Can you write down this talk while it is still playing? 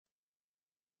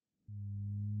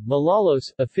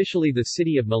Malolos, officially the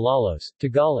city of Malolos,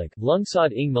 Tagalog,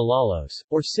 Lungsod ng Malolos,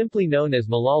 or simply known as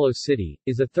Malolos City,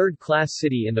 is a third-class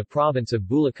city in the province of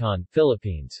Bulacan,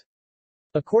 Philippines.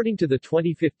 According to the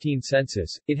 2015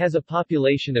 census, it has a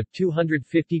population of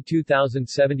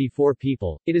 252,074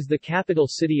 people. It is the capital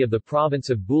city of the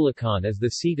province of Bulacan as the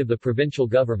seat of the provincial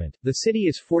government. The city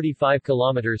is 45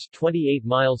 kilometers 28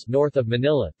 miles north of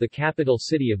Manila, the capital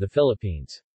city of the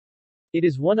Philippines. It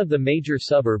is one of the major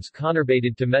suburbs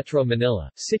conurbated to Metro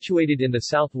Manila, situated in the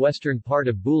southwestern part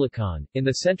of Bulacan, in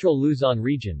the Central Luzon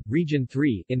region, Region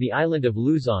 3, in the island of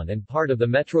Luzon and part of the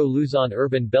Metro Luzon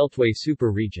Urban Beltway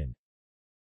Super-Region.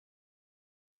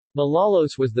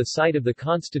 Malolos was the site of the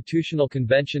Constitutional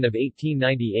Convention of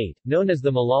 1898, known as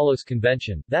the Malolos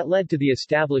Convention, that led to the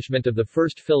establishment of the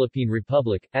First Philippine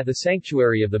Republic, at the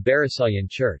sanctuary of the Barisayan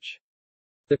Church.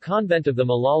 The convent of the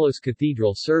Malolos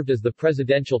Cathedral served as the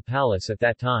presidential palace at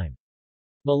that time.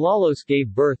 Malolos gave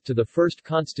birth to the first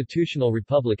constitutional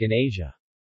republic in Asia.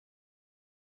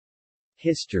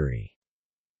 History.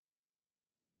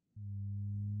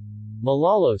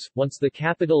 Malolos, once the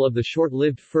capital of the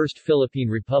short-lived First Philippine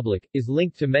Republic, is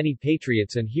linked to many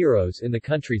patriots and heroes in the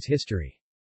country's history.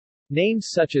 Names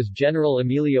such as General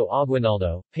Emilio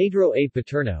Aguinaldo, Pedro A.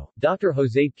 Paterno, Dr.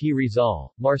 Jose P.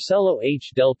 Rizal, Marcelo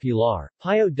H. del Pilar,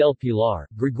 Pio del Pilar,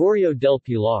 Gregorio del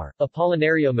Pilar,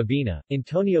 Apolinario Mabini,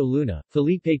 Antonio Luna,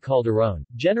 Felipe Calderón,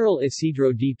 General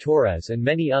Isidro D. Torres and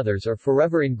many others are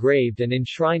forever engraved and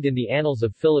enshrined in the annals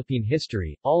of Philippine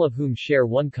history, all of whom share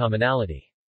one commonality.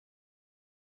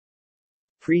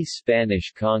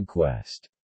 Pre-Spanish conquest.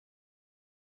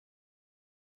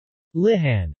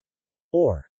 Lihan,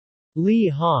 or Li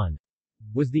Han,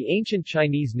 was the ancient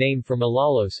Chinese name for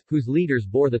Malolos, whose leaders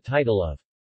bore the title of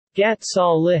Gat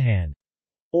Sa Lihan,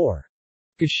 or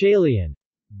Gashalian,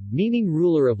 meaning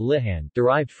ruler of Lihan,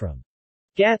 derived from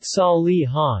Gat Sa Li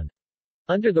Han,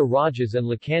 under the Rajas and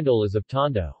Lacandolas of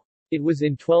Tondo. It was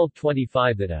in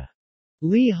 1225 that a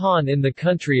Li Han in the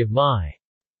country of Mai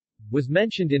was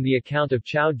mentioned in the account of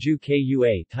Chao Ju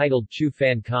Kua titled Chu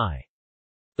Fan Kai.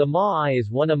 The Maay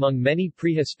is one among many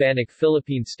pre-Hispanic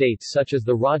Philippine states such as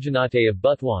the Rajanate of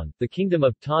Butuan, the Kingdom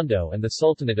of Tondo and the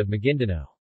Sultanate of Maguindanao.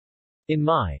 In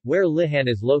Mai, where Lihan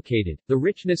is located, the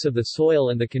richness of the soil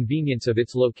and the convenience of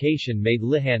its location made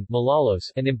Lihan,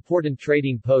 Malolos, an important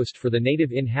trading post for the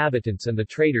native inhabitants and the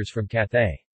traders from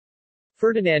Cathay.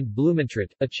 Ferdinand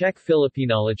Blumentritt, a Czech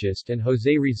Filipinologist and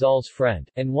José Rizal's friend,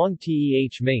 and Wang Teh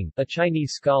Ming, a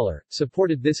Chinese scholar,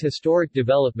 supported this historic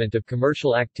development of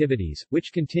commercial activities,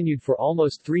 which continued for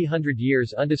almost 300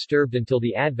 years undisturbed until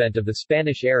the advent of the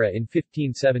Spanish era in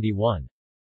 1571.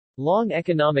 Long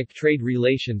economic trade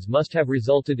relations must have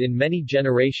resulted in many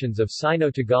generations of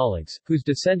Sino-Tagalogs, whose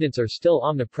descendants are still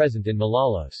omnipresent in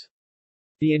Malolos.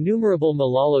 The innumerable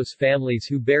Malolos families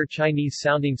who bear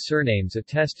Chinese-sounding surnames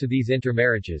attest to these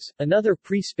intermarriages. Another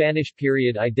pre-Spanish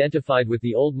period identified with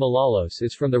the Old Malolos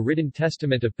is from the written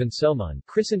testament of Pensomun,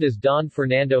 christened as Don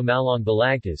Fernando Malong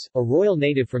Balagtas, a royal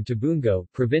native from Tabungo,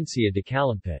 Provincia de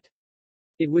Calumpit.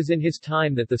 It was in his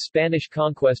time that the Spanish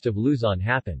conquest of Luzon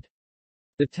happened.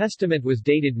 The testament was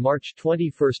dated March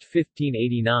 21,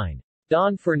 1589.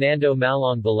 Don Fernando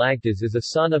Malong Balagtas is a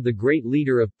son of the great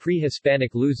leader of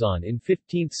pre-Hispanic Luzon in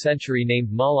 15th century named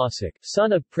Malasic,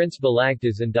 son of Prince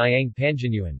Balagtas and Diang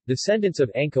Panjanuan, descendants of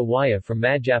Angka Waya from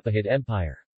Majapahit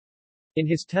Empire. In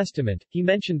his testament, he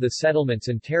mentioned the settlements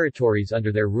and territories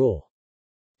under their rule.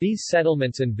 These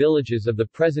settlements and villages of the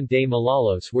present-day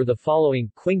Malolos were the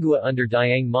following: Quingua under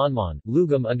Diang Monmon,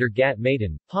 Lugum under Gat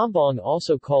Maiden, Pambong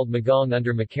also called Magong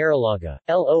under Macaralaga,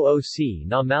 Looc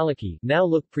na Malaki, now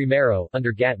Look Primero,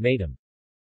 under Gat Maidam.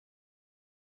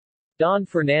 Don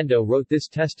Fernando wrote this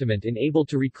testament in able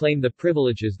to reclaim the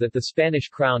privileges that the Spanish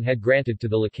crown had granted to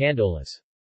the Lacandolas.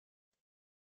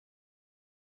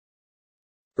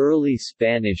 Early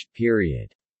Spanish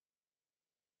period.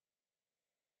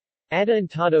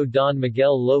 Adelantado Don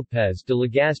Miguel López de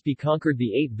Legazpi conquered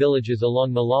the 8 villages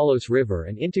along Malolos River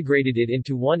and integrated it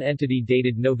into one entity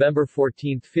dated November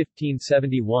 14,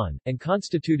 1571, and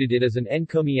constituted it as an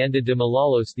encomienda de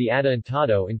Malolos. The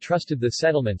Adelantado entrusted the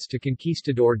settlements to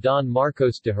conquistador Don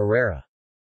Marcos de Herrera.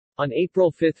 On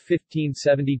April 5,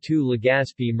 1572,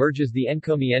 Legazpi merges the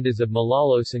encomiendas of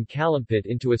Malolos and Calumpit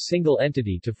into a single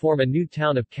entity to form a new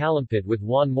town of Calumpit with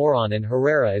Juan Moron and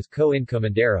Herrera as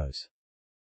co-encomenderos.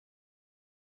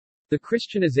 The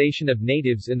Christianization of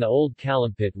natives in the Old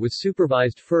Calumpit was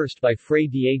supervised first by Fray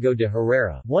Diego de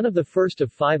Herrera, one of the first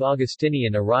of 5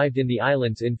 Augustinian arrived in the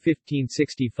islands in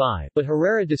 1565, but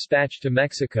Herrera dispatched to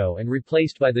Mexico and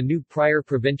replaced by the new prior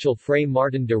provincial Fray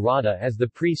Martin de Rada as the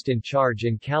priest in charge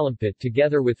in Calumpit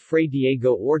together with Fray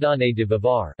Diego Ordane de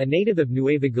Vivar, a native of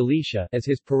Nueva Galicia, as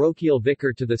his parochial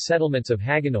vicar to the settlements of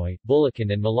Hagonoy,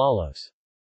 Bulacan and Malolos.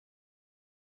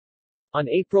 On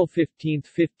April 15,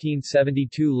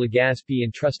 1572 Legazpi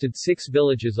entrusted 6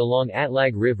 villages along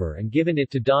Atlag River and given it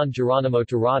to Don Geronimo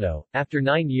Tirado. After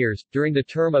 9 years, during the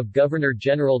term of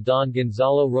Governor-General Don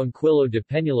Gonzalo Ronquillo de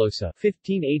Peñalosa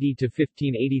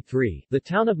 (1580–1583), the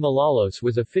town of Malolos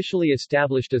was officially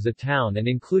established as a town and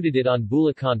included it on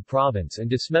Bulacan Province and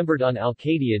dismembered on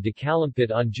Alcadia de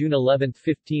Calumpit on June 11,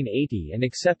 1580 and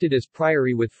accepted as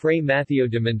priory with Fray Mateo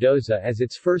de Mendoza as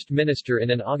its first minister in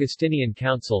an Augustinian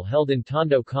council held in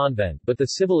Tondo Convent, but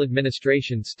the civil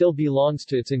administration still belongs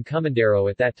to its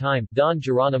encomendero at that time, Don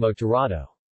Geronimo Tirado.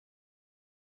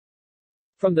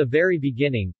 From the very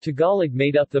beginning, Tagalog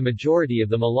made up the majority of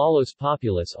the Malolos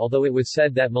populace, although it was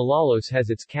said that Malolos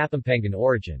has its Kapampangan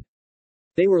origin.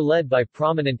 They were led by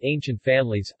prominent ancient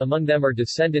families, among them are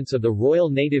descendants of the royal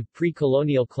native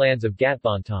pre-colonial clans of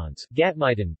Gatbantans,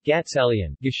 Gatmitan,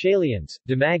 Gatsalian, Gashalians,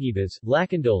 Damagibas,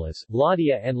 Lacandolas,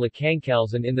 Laudia and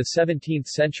Lacangcals, and in the 17th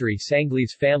century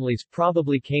Sanglese families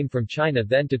probably came from China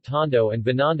then to Tondo and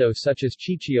Binondo such as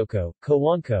Chichioco,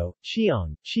 Cojuangco,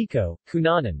 Chiong, Chico,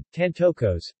 Cunanan,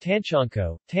 Tantocos,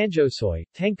 Tanchanco, Tanjosoy,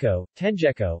 Tenco,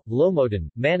 Tenjeco, Lomodan,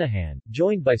 Manahan,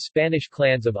 joined by Spanish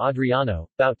clans of Adriano,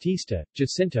 Bautista,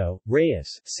 Jacinto,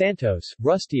 Reyes, Santos,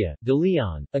 Rustia, De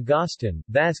Leon, Agustin,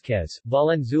 Vazquez,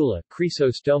 Valenzuela,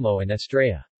 Crisostomo and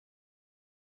Estrella.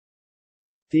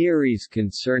 Theories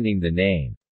concerning the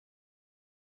name.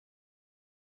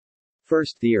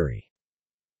 First theory.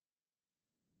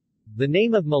 The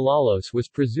name of Malolos was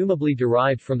presumably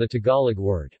derived from the Tagalog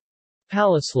word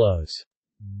Palislos,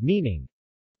 meaning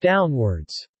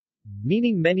downwards,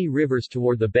 meaning many rivers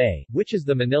toward the bay, which is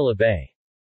the Manila Bay.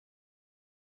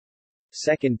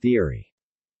 Second theory.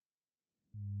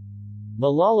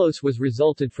 Malolos was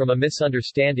resulted from a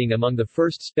misunderstanding among the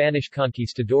first Spanish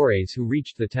conquistadores who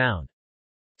reached the town.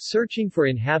 Searching for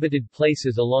inhabited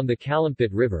places along the Calumpit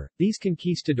River, these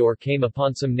conquistador came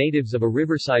upon some natives of a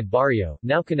riverside barrio,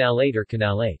 now Canalate or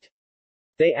Canalate.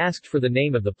 They asked for the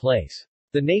name of the place.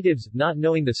 The natives, not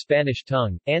knowing the Spanish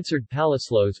tongue, answered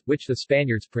Palislos, which the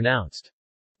Spaniards pronounced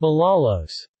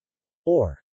Malolos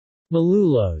or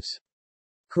Malulos.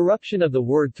 Corruption of the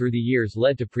word through the years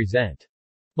led to present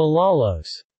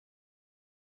Malolos.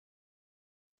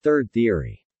 Third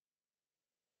theory.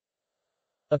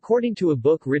 According to a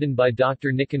book written by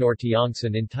Dr. Nicanor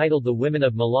Tiongson entitled The Women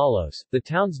of Malolos, the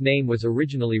town's name was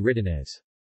originally written as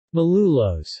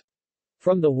Malulos,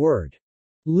 from the word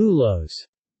lulos,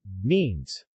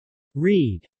 means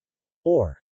reed,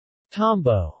 or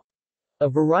tambo. A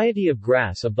variety of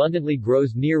grass abundantly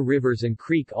grows near rivers and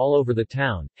creek all over the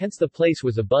town, hence the place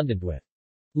was abundant with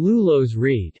lulos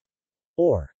reed,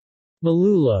 or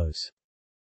malulos.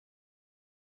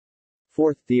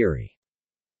 Fourth theory.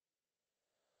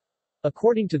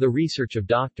 According to the research of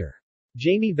Dr.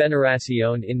 Jamie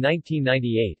Veneracion in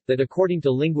 1998, that according to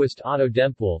linguist Otto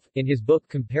Dempwolf, in his book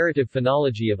Comparative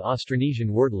Phonology of Austronesian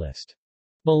Word List,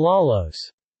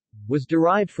 Malolos was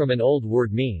derived from an old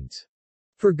word means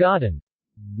forgotten,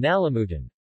 nalimutan,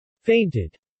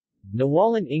 fainted,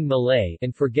 nawalan ng Malay,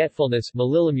 and forgetfulness,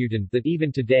 malilimutan, that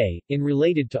even today, in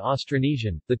related to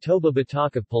Austronesian, the Toba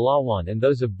Batak of Palawan and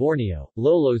those of Borneo,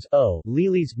 lolos o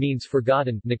lilis means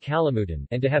forgotten, nakalimutan,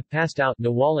 and to have passed out,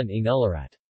 nawalan ng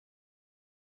ularat.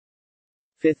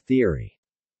 Fifth theory.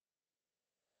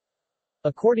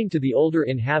 According to the older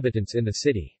inhabitants in the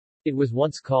city, it was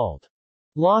once called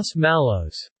Los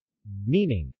Malos,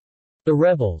 meaning the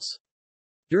rebels.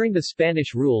 During the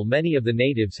Spanish rule many of the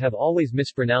natives have always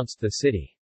mispronounced the city's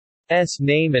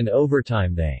name and over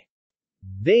time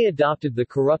they adopted the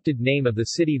corrupted name of the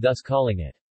city thus calling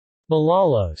it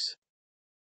Malolos.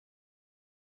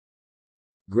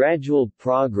 Gradual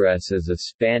progress as a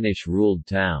Spanish-ruled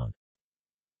town.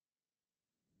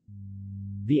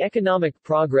 The economic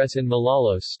progress in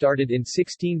Malolos started in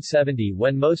 1670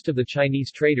 when most of the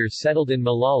Chinese traders settled in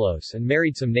Malolos and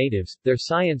married some natives. Their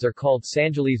scions are called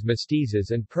Sangiles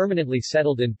mestizos and permanently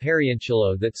settled in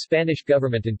Perianchilo that Spanish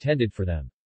government intended for them.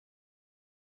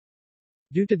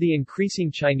 Due to the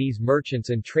increasing Chinese merchants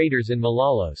and traders in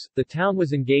Malolos, the town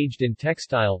was engaged in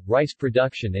textile, rice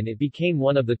production and it became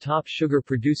one of the top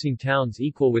sugar-producing towns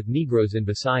equal with Negros in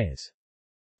Visayas.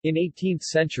 In 18th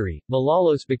century,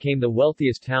 Malolos became the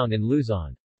wealthiest town in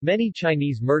Luzon. Many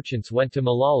Chinese merchants went to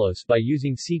Malolos by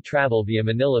using sea travel via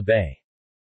Manila Bay.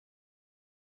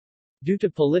 Due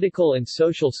to political and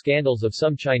social scandals of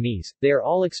some Chinese, they are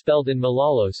all expelled in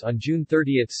Malolos on June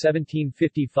 30,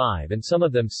 1755, and some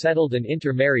of them settled and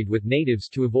intermarried with natives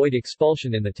to avoid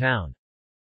expulsion in the town.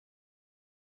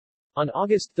 On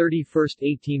August 31,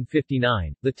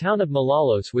 1859, the town of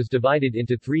Malolos was divided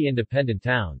into 3 independent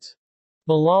towns: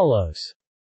 Malolos,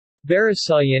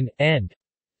 Barisayan, and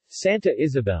Santa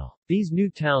Isabel. These new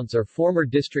towns are former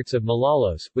districts of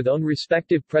Malolos, with own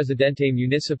respective presidente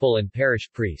municipal and parish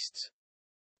priests.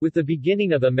 With the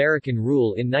beginning of American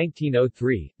rule in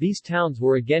 1903, these towns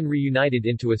were again reunited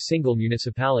into a single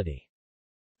municipality.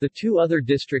 The 2 other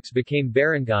districts became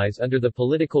barangays under the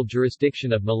political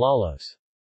jurisdiction of Malolos.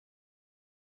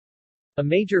 A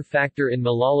major factor in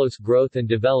Malolos' growth and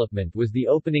development was the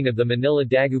opening of the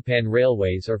Manila-Dagupan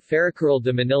Railways or Ferrocarril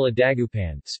de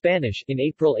Manila-Dagupan, Spanish, in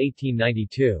April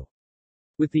 1892.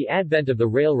 With the advent of the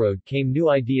railroad came new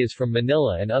ideas from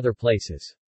Manila and other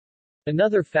places.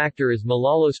 Another factor is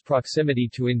Malolos' proximity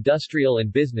to industrial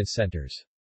and business centers.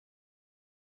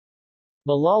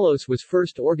 Malolos was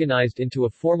first organized into a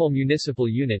formal municipal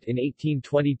unit in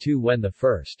 1822 when the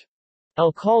first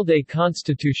Alcalde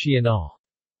Constitucional,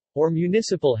 or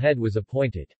municipal head, was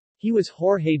appointed. He was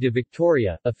Jorge de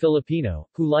Victoria, a Filipino,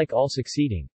 who, like all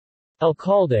succeeding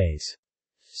alcaldes,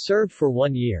 served for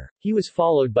 1 year. He was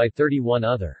followed by 31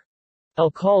 other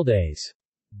alcaldes,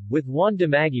 with Juan de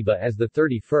Maguiba as the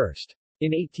 31st.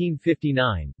 In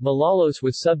 1859, Malolos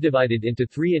was subdivided into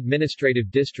 3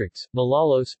 administrative districts: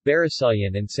 Malolos,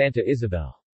 Barisayan and Santa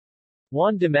Isabel.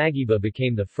 Juan de Maguiba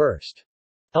became the first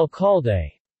alcalde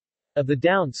of the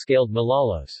downscaled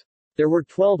Malolos. There were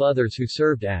 12 others who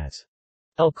served as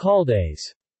alcaldes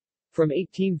from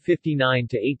 1859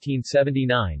 to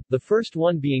 1879, the first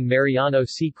one being Mariano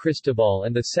C. Cristobal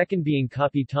and the second being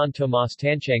Capitan Tomas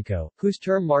Tanchenko, whose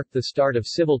term marked the start of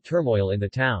civil turmoil in the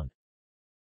town.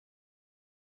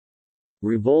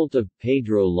 Revolt of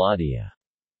Pedro Ladia.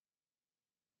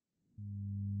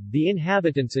 The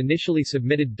inhabitants initially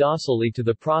submitted docilely to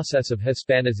the process of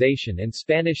Hispanization, and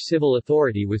Spanish civil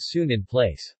authority was soon in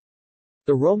place.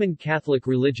 The Roman Catholic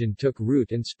religion took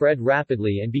root and spread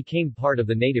rapidly and became part of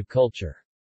the native culture.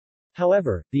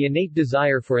 However, the innate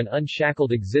desire for an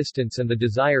unshackled existence and the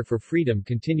desire for freedom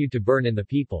continued to burn in the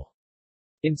people.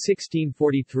 In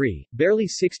 1643, barely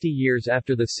 60 years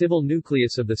after the civil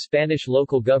nucleus of the Spanish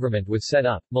local government was set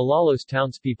up, Malolos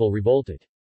townspeople revolted.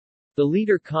 The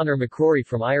leader Conor McCrory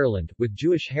from Ireland, with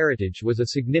Jewish heritage, was a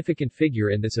significant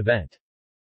figure in this event.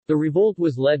 The revolt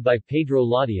was led by Pedro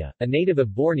Ladia, a native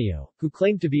of Borneo, who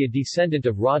claimed to be a descendant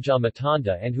of Raja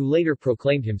Matanda and who later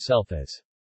proclaimed himself as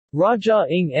Raja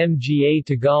ng Mga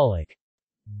Tagalog,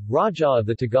 Raja of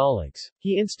the Tagalogs.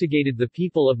 He instigated the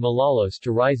people of Malolos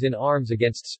to rise in arms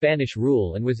against Spanish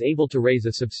rule and was able to raise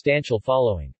a substantial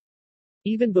following.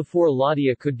 Even before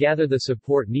Ladia could gather the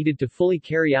support needed to fully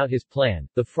carry out his plan,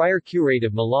 the friar curate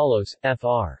of Malolos,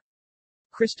 Fr.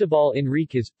 Cristobal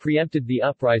Enriquez, preempted the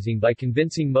uprising by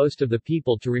convincing most of the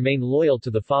people to remain loyal to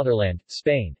the fatherland,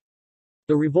 Spain.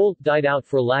 The revolt died out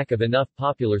for lack of enough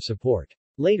popular support.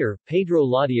 Later, Pedro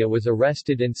Ladia was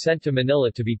arrested and sent to Manila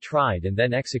to be tried and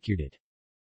then executed.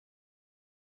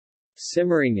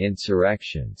 Simmering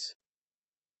insurrections.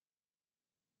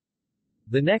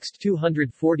 The next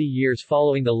 240 years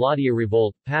following the Ladia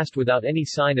revolt passed without any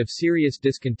sign of serious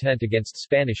discontent against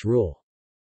Spanish rule.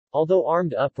 Although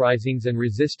armed uprisings and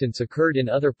resistance occurred in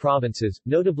other provinces,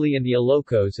 notably in the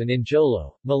Ilocos and in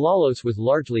Jolo, Malolos was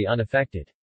largely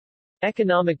unaffected.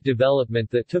 Economic development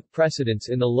that took precedence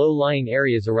in the low-lying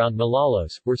areas around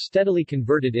Malolos were steadily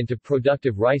converted into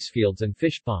productive rice fields and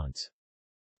fish ponds.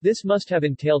 This must have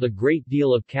entailed a great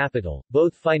deal of capital,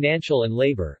 both financial and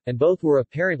labor, and both were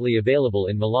apparently available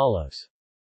in Malolos.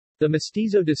 The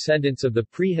mestizo descendants of the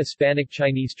pre-Hispanic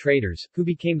Chinese traders, who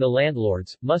became the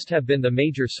landlords, must have been the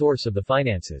major source of the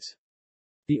finances.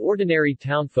 The ordinary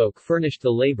townfolk furnished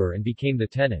the labor and became the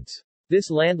tenants.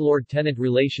 This landlord-tenant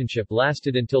relationship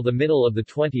lasted until the middle of the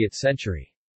 20th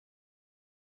century.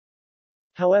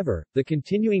 However, the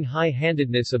continuing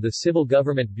high-handedness of the civil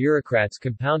government bureaucrats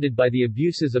compounded by the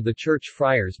abuses of the church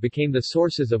friars became the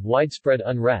sources of widespread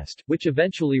unrest, which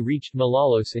eventually reached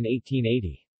Malolos in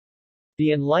 1880.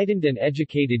 The enlightened and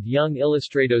educated young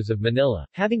ilustrados of Manila,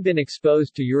 having been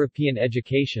exposed to European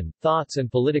education, thoughts and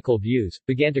political views,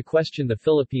 began to question the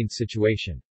Philippines'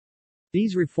 situation.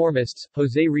 These reformists,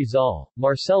 José Rizal,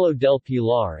 Marcelo del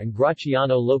Pilar and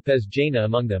Graciano López Jaena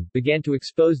among them, began to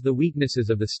expose the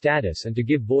weaknesses of the status and to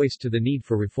give voice to the need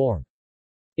for reform.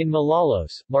 In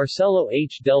Malolos, Marcelo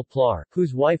H. del Pilar,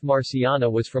 whose wife Marciana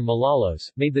was from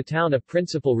Malolos, made the town a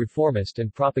principal reformist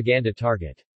and propaganda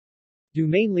target. Due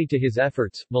mainly to his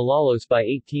efforts, Malolos by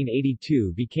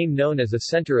 1882 became known as a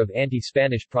center of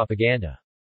anti-Spanish propaganda.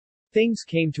 Things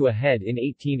came to a head in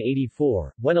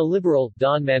 1884, when a liberal,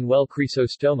 Don Manuel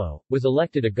Crisostomo, was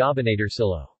elected a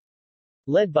gobernadorcillo.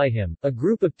 Led by him, a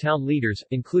group of town leaders,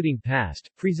 including past,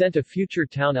 present a future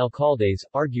town alcaldes,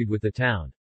 argued with the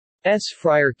town's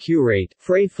friar curate,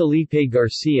 Fray Felipe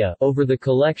Garcia, over the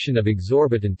collection of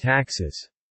exorbitant taxes.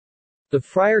 The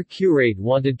friar curate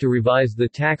wanted to revise the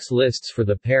tax lists for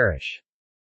the parish's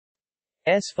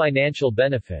financial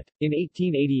benefit. In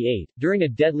 1888, during a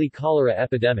deadly cholera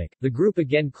epidemic, the group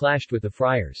again clashed with the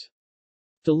friars.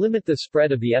 To limit the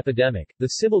spread of the epidemic,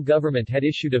 the civil government had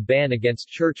issued a ban against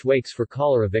church wakes for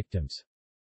cholera victims.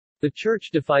 The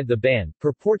church defied the ban,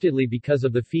 purportedly because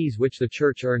of the fees which the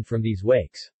church earned from these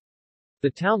wakes. The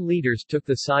town leaders took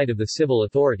the side of the civil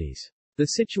authorities. The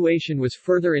situation was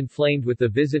further inflamed with the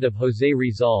visit of José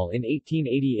Rizal in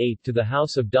 1888 to the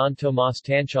house of Don Tomás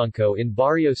Tanchanco in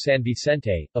Barrio San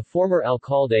Vicente, a former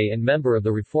alcalde and member of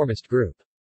the reformist group.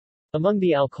 Among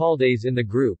the alcaldes in the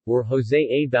group were José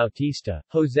A. Bautista,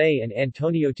 José and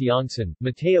Antonio Tiongson,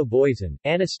 Mateo Boyzon,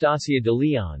 Anastasia de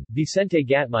Leon, Vicente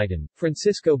Gatmaidan,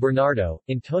 Francisco Bernardo,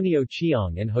 Antonio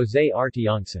Chiong and José R.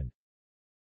 Tiongson.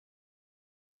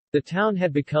 The town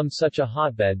had become such a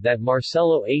hotbed that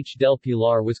Marcelo H. del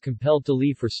Pilar was compelled to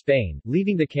leave for Spain,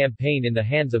 leaving the campaign in the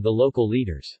hands of the local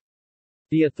leaders.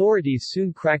 The authorities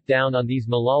soon cracked down on these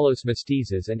Malolos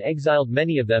mestizos and exiled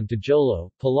many of them to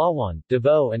Jolo, Palawan,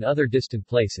 Davao and other distant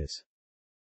places.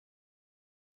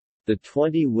 The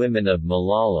 20 Women of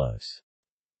Malolos.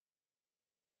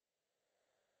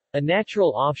 A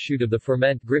natural offshoot of the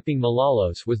ferment gripping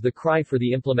Malolos was the cry for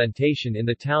the implementation in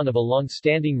the town of a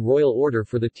long-standing royal order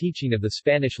for the teaching of the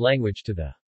Spanish language to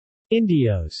the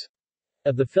Indios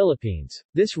of the Philippines.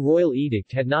 This royal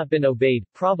edict had not been obeyed,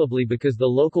 probably because the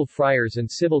local friars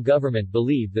and civil government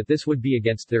believed that this would be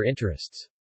against their interests.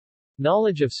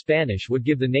 Knowledge of Spanish would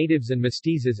give the natives and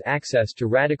mestizos access to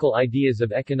radical ideas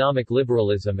of economic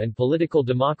liberalism and political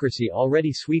democracy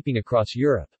already sweeping across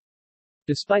Europe.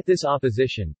 Despite this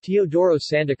opposition, Teodoro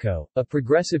Sandico, a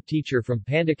progressive teacher from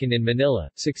Pandacan in Manila,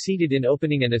 succeeded in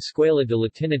opening an Escuela de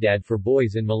Latinidad for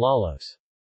boys in Malolos.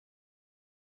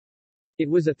 It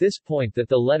was at this point that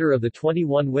the letter of the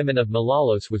 21 Women of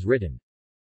Malolos was written.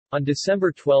 On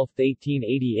December 12,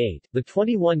 1888, the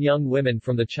 21 young women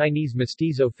from the Chinese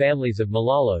mestizo families of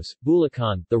Malolos,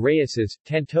 Bulacan, the Reyeses,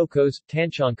 Tantocos,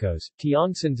 Tanchancos,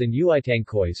 Tiangsons and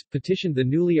Uitangcoys, petitioned the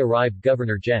newly arrived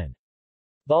Governor Gen.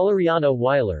 Valeriano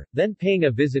Weiler, then paying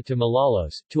a visit to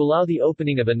Malolos, to allow the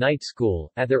opening of a night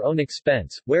school, at their own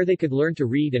expense, where they could learn to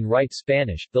read and write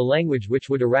Spanish, the language which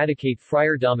would eradicate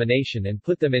friar domination and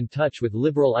put them in touch with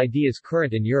liberal ideas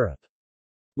current in Europe.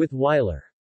 With Weiler's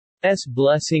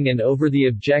blessing and over the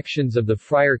objections of the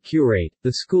friar curate,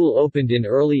 the school opened in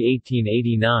early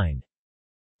 1889.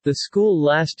 The school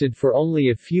lasted for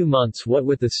only a few months what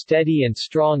with the steady and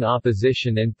strong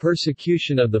opposition and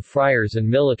persecution of the friars and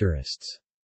militarists.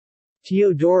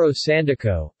 Teodoro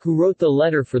Sandico, who wrote the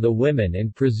letter for the women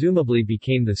and presumably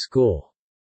became the school's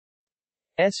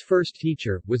first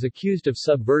teacher, was accused of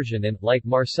subversion and, like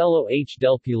Marcelo H.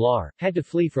 del Pilar, had to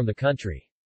flee from the country.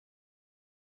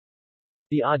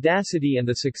 The audacity and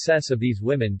the success of ththese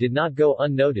women did not go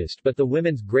unnoticed, but the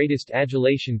women's greatest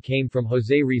adulation came from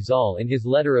José Rizal in his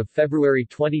letter of February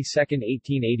 22,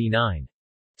 1889.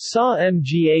 Sa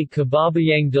mga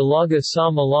kababayang dalaga sa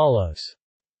Malolos.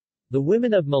 The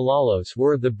women of Malolos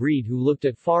were of the breed who looked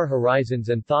at far horizons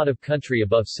and thought of country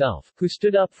above self, who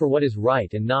stood up for what is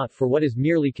right and not for what is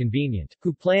merely convenient,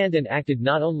 who planned and acted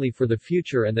not only for the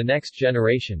future and the next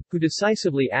generation, who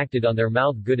decisively acted on their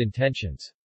mouthed good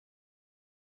intentions.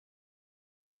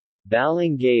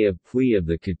 Balangay of Puy of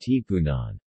the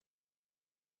Katipunan.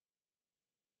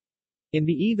 In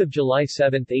the eve of July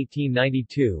 7,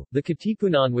 1892, the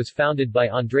Katipunan was founded by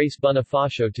Andrés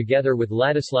Bonifacio together with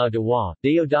Ladislao Diwa,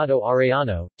 Deodato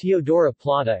Arellano, Teodora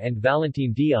Plata and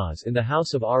Valentin Diaz in the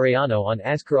house of Arellano on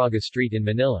Azcaraga Street in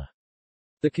Manila.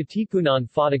 The Katipunan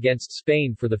fought against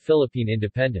Spain for the Philippine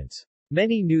independence.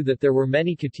 Many knew that there were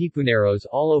many Katipuneros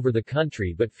all over the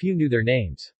country but few knew their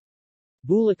names.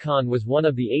 Bulacan was one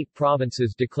of the 8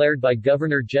 provinces declared by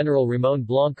Governor-General Ramon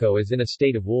Blanco as in a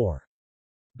state of war.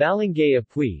 Balangay of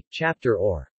Puy, chapter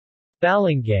or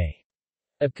Balangay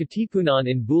of Katipunan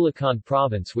in Bulacan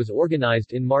Province was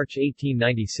organized in March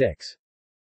 1896.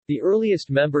 The earliest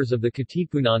members of the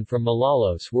Katipunan from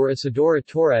Malolos were Isidora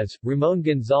Torres, Ramon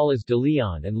Gonzalez de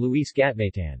Leon and Luis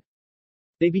Gatmaitan.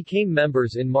 They became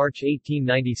members in March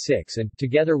 1896 and,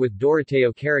 together with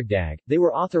Doroteo Caragdag, they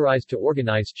were authorized to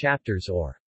organize chapters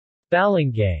or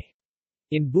barangay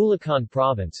in Bulacan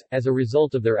Province. As a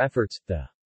result of their efforts, the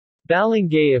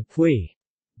Barangay of Pui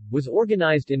was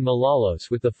organized in Malolos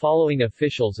with the following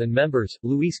officials and members: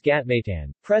 Luis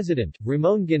Gatmaitan, President;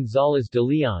 Ramon Gonzalez de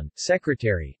Leon,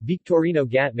 Secretary; Victorino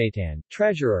Gatmaitan,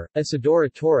 Treasurer; Isidora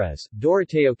Torres,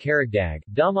 Doroteo Caragdag,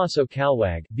 Damaso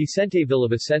Calwag, Vicente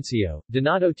Villavicencio,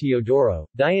 Donato Teodoro,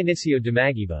 Dionisio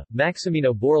Dumagiba,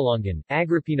 Maximino Borlongan,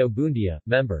 Agripino Bundia,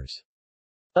 members.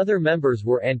 Other members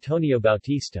were Antonio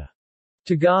Bautista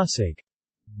Tagasig,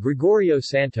 Gregorio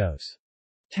Santos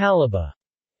Talaba,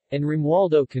 and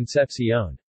Romualdo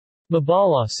Concepcion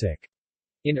Mabalasik.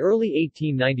 In early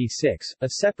 1896, a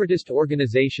separatist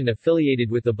organization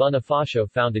affiliated with the Bonifacio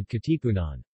founded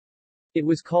Katipunan. It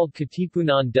was called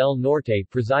Katipunan del Norte,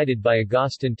 presided by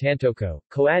Agustin Tantoco,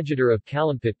 coadjutor of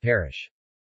Calumpit Parish.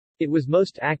 It was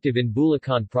most active in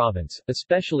Bulacan Province,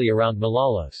 especially around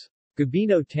Malolos.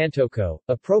 Gabino Tantoco,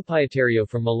 a proprietario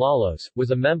from Malolos,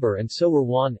 was a member, and so were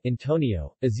Juan,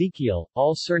 Antonio, Ezekiel,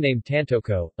 all surnamed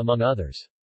Tantoco, among others.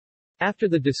 After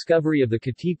the discovery of the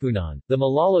Katipunan, the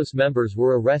Malolos members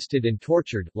were arrested and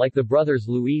tortured, like the brothers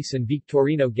Luis and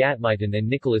Victorino Gatmaitan and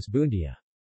Nicolas Bundia.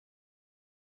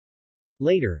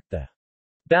 Later, the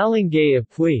Barangay of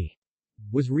Pui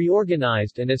was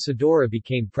reorganized and Isidora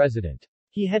became president.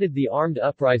 He headed the armed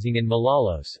uprising in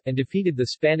Malolos, and defeated the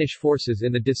Spanish forces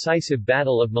in the decisive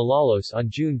Battle of Malolos on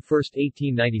June 1,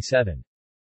 1897.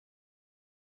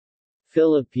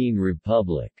 Philippine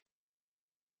Republic.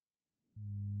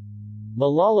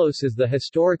 Malolos is the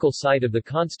historical site of the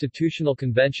Constitutional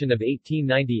Convention of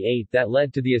 1898 that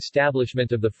led to the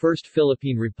establishment of the First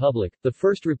Philippine Republic, the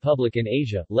first republic in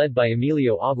Asia, led by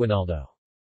Emilio Aguinaldo.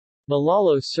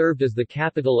 Malolos served as the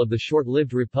capital of the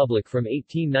short-lived republic from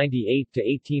 1898 to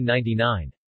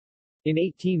 1899. In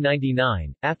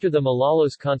 1899, after the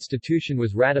Malolos Constitution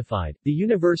was ratified, the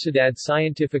Universidad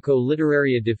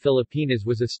Científico-Literaria de Filipinas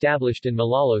was established in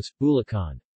Malolos,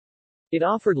 Bulacan. It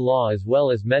offered law as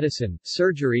well as medicine,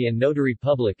 surgery and notary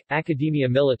public. Academia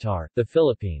Militar, the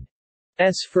Philippines'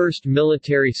 first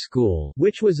military school,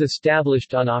 which was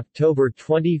established on October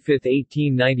 25,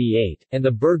 1898, and the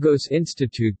Burgos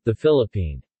Institute, the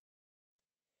Philippines'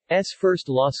 first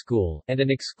law school, and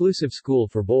an exclusive school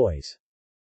for boys.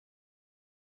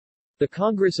 The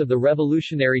Congress of the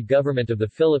Revolutionary Government of the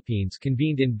Philippines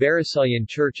convened in Barisayan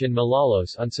Church in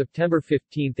Malolos on September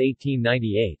 15,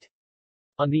 1898.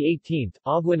 On the 18th,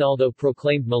 Aguinaldo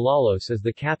proclaimed Malolos as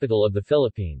the capital of the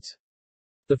Philippines.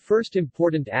 The first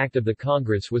important act of the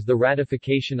Congress was the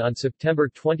ratification on September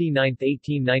 29,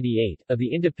 1898, of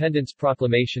the Independence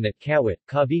Proclamation at Kawit,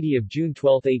 Cavite of June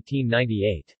 12,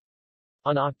 1898.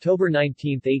 On October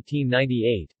 19,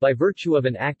 1898, by virtue of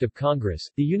an act of Congress,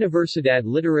 the Universidad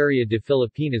Literaria de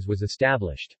Filipinas was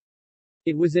established.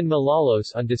 It was in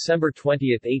Malolos on December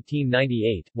 20,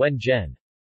 1898, when Gen.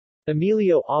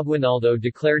 Emilio Aguinaldo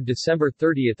declared December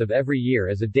 30 of every year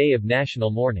as a day of national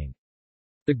mourning.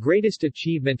 The greatest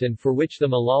achievement and for which the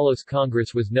Malolos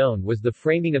Congress was known was the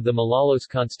framing of the Malolos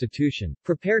Constitution,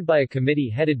 prepared by a committee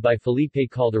headed by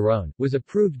Felipe Calderón, was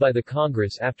approved by the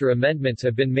Congress after amendments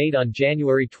have been made on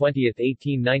January 20,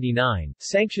 1899,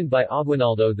 sanctioned by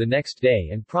Aguinaldo the next day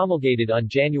and promulgated on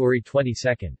January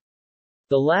 22.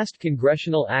 The last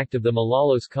congressional act of the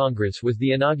Malolos Congress was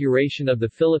the inauguration of the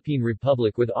Philippine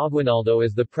Republic with Aguinaldo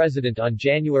as the president on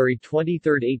January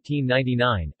 23,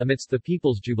 1899, amidst the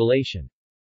people's jubilation.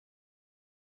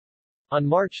 On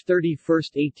March 31,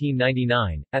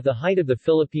 1899, at the height of the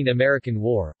Philippine-American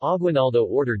War, Aguinaldo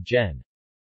ordered Gen.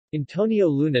 Antonio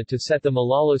Luna to set the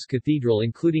Malolos Cathedral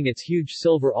including its huge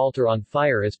silver altar on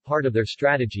fire as part of their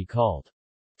strategy called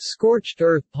Scorched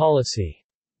Earth Policy,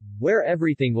 where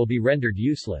everything will be rendered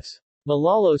useless.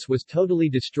 Malolos was totally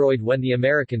destroyed when the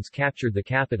Americans captured the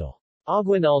capital.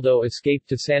 Aguinaldo escaped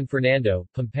to San Fernando,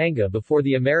 Pampanga before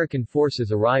the American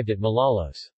forces arrived at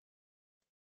Malolos.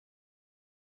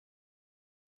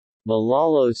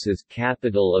 Malolos is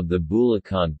capital of the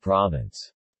Bulacan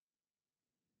Province.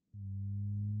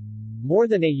 More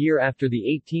than a year after the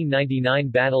 1899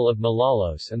 Battle of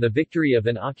Malolos and the victory of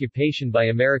an occupation by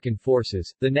American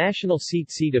forces, the national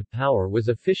seat of power was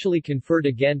officially conferred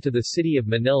again to the city of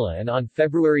Manila, and on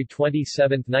February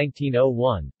 27,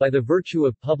 1901, by the virtue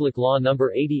of Public Law No.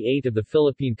 88 of the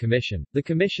Philippine Commission, the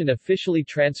Commission officially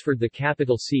transferred the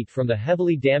capital seat from the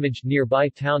heavily damaged nearby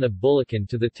town of Bulacan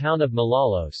to the town of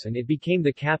Malolos, and it became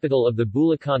the capital of the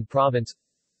Bulacan Province.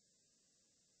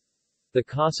 the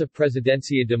Casa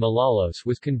Presidencia de Malolos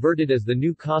was converted as the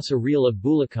new Casa Real of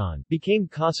Bulacan, became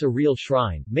Casa Real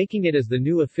Shrine, making it as the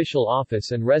new official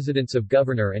office and residence of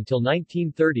governor until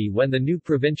 1930 when the new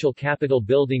provincial capital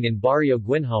building in Barrio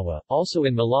Guinhawa, also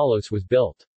in Malolos, was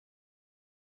built.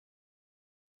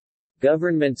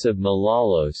 Governments of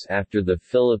Malolos after the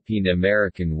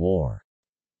Philippine-American War.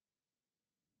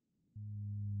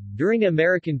 During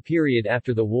American period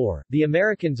after the war, the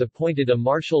Americans appointed a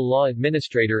martial law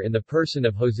administrator in the person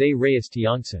of José Reyes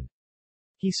Tiongson.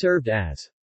 He served as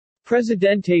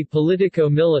Presidente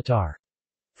Politico-Militar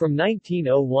from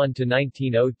 1901 to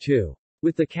 1902.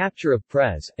 With the capture of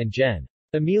Pres. and Gen.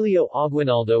 Emilio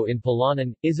Aguinaldo in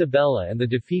Palanan, Isabela and the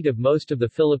defeat of most of the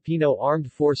Filipino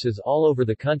armed forces all over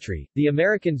the country, the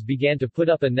Americans began to put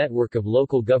up a network of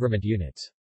local government units.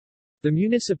 The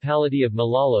municipality of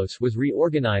Malolos was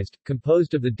reorganized,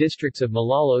 composed of the districts of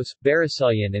Malolos,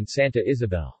 Barisayan and Santa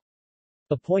Isabel.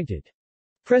 Appointed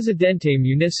Presidente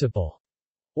Municipal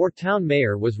or town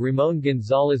mayor was Ramon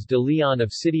Gonzalez de Leon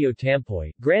of Sitio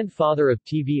Tampoy, grandfather of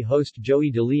TV host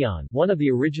Joey de Leon, one of the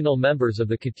original members of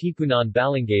the Katipunan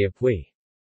Barangay Apuy.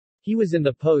 He was in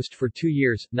the post for 2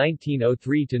 years,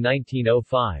 1903 to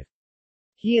 1905.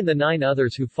 He and the 9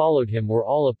 others who followed him were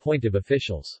all appointive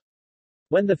officials.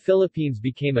 When the Philippines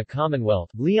became a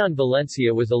commonwealth, Leon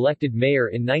Valencia was elected mayor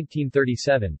in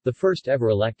 1937, the first ever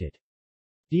elected.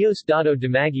 Diosdado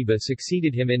Dumaguiba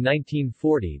succeeded him in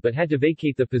 1940 but had to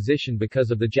vacate the position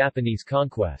because of the Japanese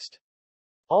conquest.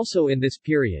 Also in this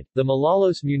period, the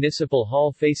Malolos Municipal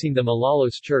Hall facing the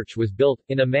Malolos Church was built,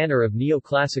 in a manner of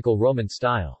neoclassical Roman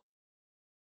style.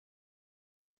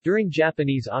 During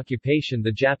Japanese occupation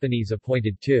the Japanese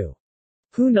appointed 2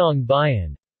 Punong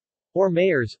Bayan or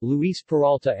mayors, Luis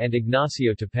Peralta and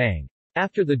Ignacio Tapang.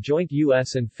 After the joint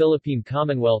U.S. and Philippine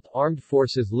Commonwealth Armed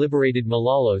Forces liberated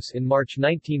Malolos in March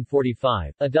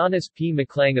 1945, Adonis P.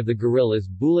 Maclang of the guerrillas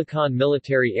Bulacan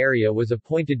Military Area was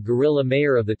appointed guerrilla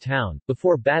mayor of the town.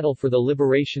 Before battle for the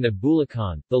liberation of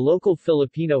Bulacan, the local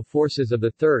Filipino forces of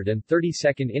the 3rd and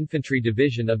 32nd Infantry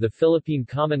Division of the Philippine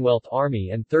Commonwealth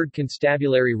Army and 3rd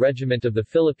Constabulary Regiment of the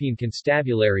Philippine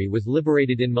Constabulary was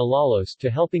liberated in Malolos to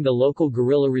helping the local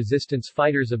guerrilla resistance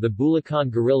fighters of the Bulacan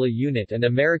Guerrilla Unit and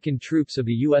American troops of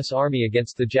the U.S. Army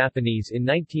against the Japanese in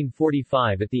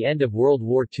 1945 at the end of World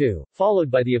War II, followed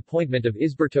by the appointment of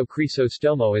Isberto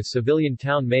Crisostomo as civilian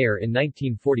town mayor in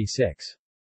 1946.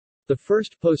 The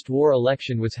first post-war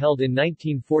election was held in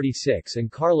 1946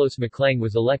 and Carlos Maclang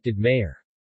was elected mayor.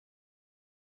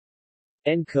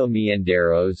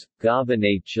 Encomienderos,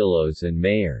 Gobernadorcillos and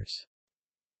mayors.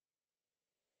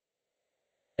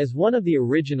 As one of the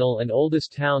original and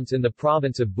oldest towns in the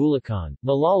province of Bulacan,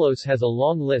 Malolos has a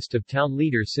long list of town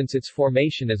leaders since its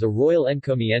formation as a royal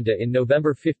encomienda in November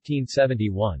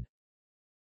 1571.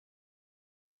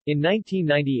 In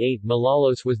 1998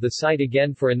 Malolos was the site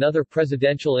again for another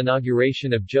presidential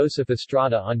inauguration of Joseph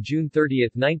Estrada on June 30,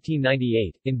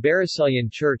 1998, in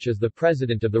Barisayan Church as the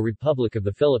President of the Republic of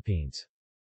the Philippines.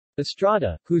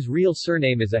 Estrada, whose real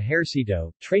surname is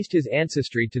Ejercito, traced his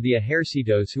ancestry to the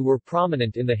Ejercitos who were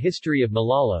prominent in the history of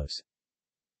Malolos.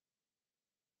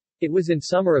 It was in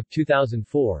summer of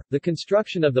 2004. The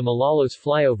construction of the Malolos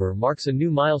flyover marks a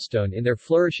new milestone in their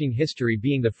flourishing history,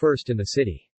 being the first in the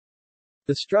city.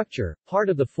 The structure, part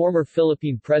of the former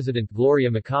Philippine President Gloria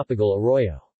Macapagal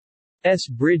Arroyo's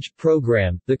bridge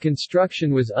program, the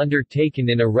construction was undertaken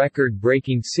in a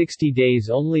record-breaking 60 days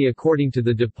only according to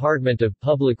the Department of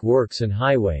Public Works and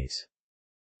Highways.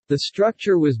 The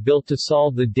structure was built to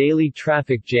solve the daily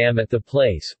traffic jam at the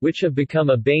place, which have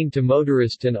become a bane to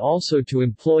motorists and also to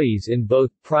employees in both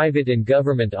private and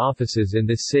government offices in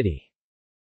this city.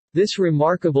 This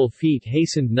remarkable feat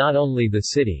hastened not only the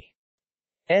city's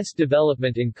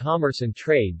development in commerce and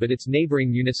trade but its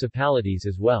neighboring municipalities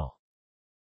as well.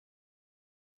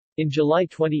 In July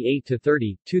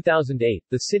 28–30, 2008,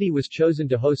 the city was chosen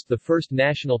to host the first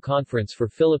national conference for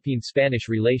Philippine-Spanish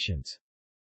relations.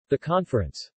 The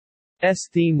conference's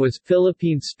theme was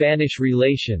Philippine-Spanish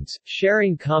Relations,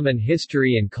 Sharing Common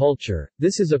History and Culture.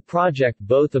 This is a project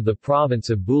both of the province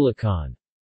of Bulacan's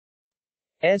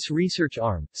research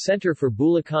arm, Center for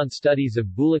Bulacan Studies of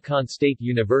Bulacan State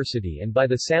University and by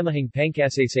the Samahang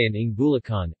Pangkasaysayan ng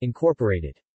Bulacan,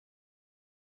 Incorporated.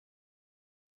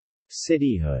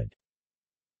 Cityhood.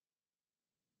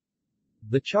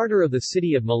 The charter of the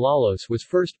city of Malolos was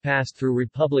first passed through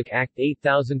Republic Act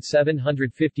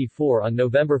 8754 on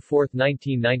November 4,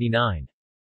 1999.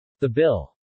 The bill's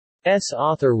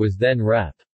author was then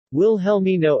Rep.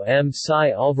 Wilhelmino M.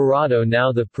 Sy Alvarado,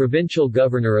 now the provincial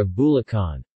governor of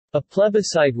Bulacan. A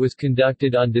plebiscite was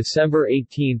conducted on December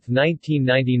 18,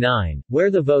 1999, where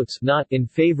the votes not in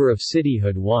favor of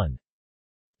cityhood won.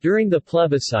 During the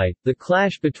plebiscite, the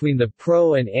clash between the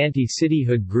pro- and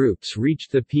anti-cityhood groups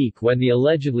reached the peak when the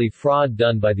allegedly fraud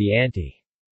done by the anti-s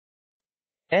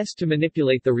to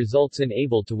manipulate the results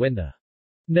enabled to win the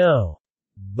no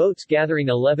votes, gathering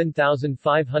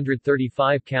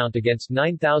 11,535 count against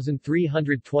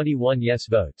 9,321 yes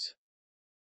votes.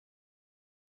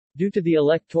 Due to the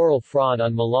electoral fraud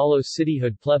on Malolos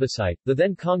cityhood plebiscite, the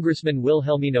then Congressman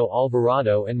Wilhelmino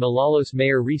Alvarado and Malolos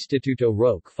Mayor Restituto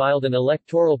Roque filed an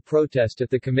electoral protest at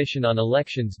the Commission on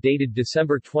Elections dated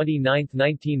December 29,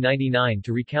 1999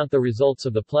 to recount the results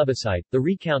of the plebiscite. The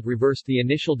recount reversed the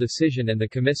initial decision and the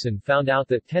commission found out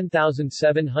that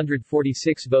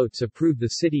 10,746 votes approved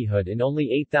the cityhood and only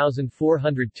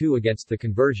 8,402 against the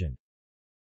conversion.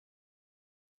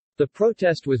 The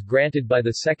protest was granted by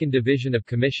the 2nd Division of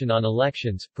Commission on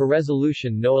Elections, per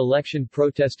Resolution No Election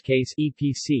Protest Case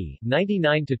EPC,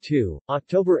 99-2,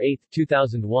 October 8,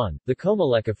 2001. The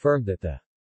COMELEC affirmed that the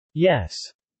yes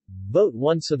vote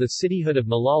won, so the cityhood of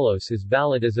Malolos is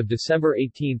valid as of December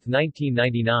 18,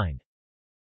 1999.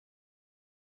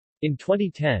 In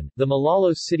 2010, the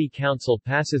Malolos City Council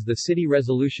passes the City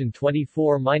Resolution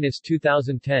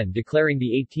 24-2010 declaring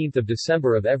the 18th of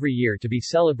December of every year to be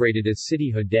celebrated as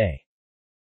Cityhood Day.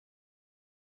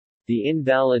 The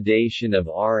invalidation of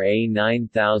RA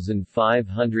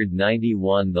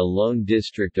 9591, the Lone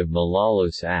District of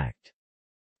Malolos Act.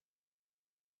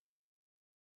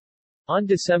 On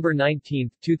December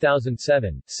 19,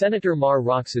 2007, Senator Mar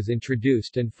Roxas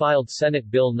introduced and filed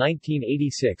Senate Bill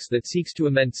 1986 that seeks to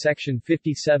amend Section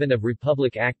 57 of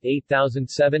Republic Act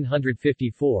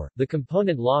 8754, the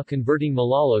component law converting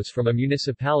Malolos from a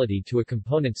municipality to a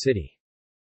component city.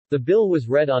 The bill was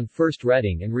read on first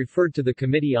reading and referred to the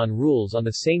Committee on Rules on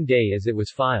the same day as it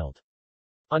was filed.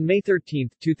 On May 13,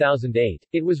 2008,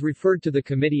 it was referred to the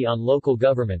Committee on Local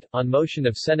Government, on motion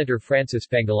of Senator Francis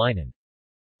Pangilinan.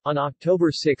 On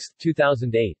October 6,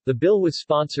 2008, the bill was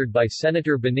sponsored by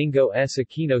Senator Benigno S.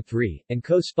 Aquino III, and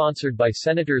co-sponsored by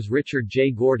Senators Richard J.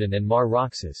 Gordon and Mar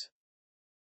Roxas.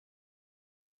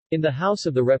 In the House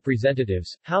of the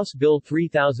Representatives, House Bill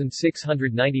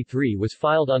 3693 was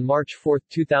filed on March 4,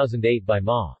 2008 by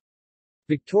Ma.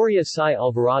 Victoria Sai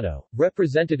Alvarado,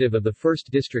 representative of the 1st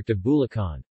District of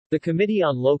Bulacan. The Committee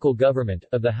on Local Government,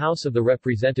 of the House of the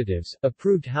Representatives,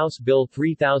 approved House Bill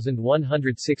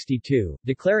 3162,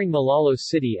 declaring Malolos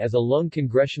City as a lone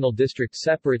congressional district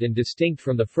separate and distinct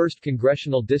from the 1st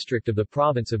Congressional District of the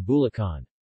province of Bulacan.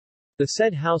 The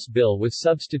said House Bill was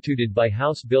substituted by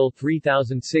House Bill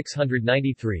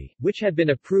 3693, which had been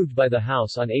approved by the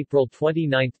House on April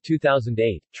 29,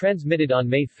 2008, transmitted on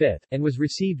May 5, and was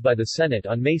received by the Senate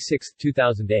on May 6,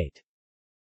 2008.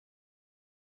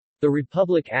 The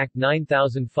Republic Act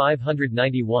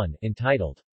 9591,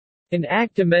 entitled, An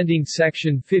Act Amending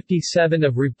Section 57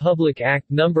 of Republic Act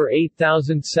No.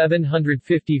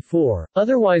 8754,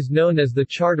 otherwise known as the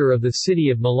Charter of the City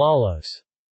of Malolos,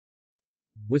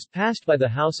 was passed by the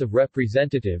House of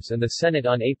Representatives and the Senate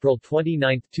on April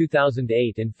 29,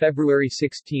 2008 and February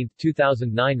 16,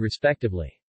 2009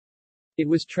 respectively. It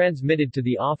was transmitted to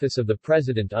the Office of the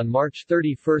President on March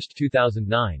 31,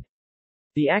 2009.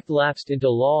 The act lapsed into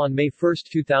law on May 1,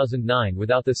 2009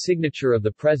 without the signature of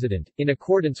the President. In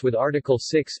accordance with Article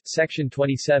 6, Section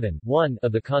 27, 1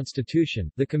 of the Constitution,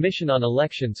 the Commission on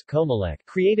Elections (COMELEC)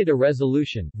 created a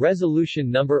resolution, Resolution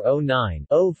No.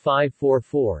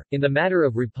 09-0544, in the matter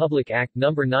of Republic Act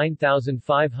No.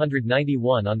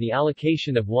 9591 on the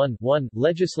allocation of one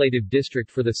legislative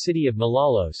district for the city of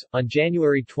Malolos. On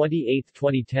January 28,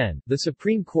 2010, the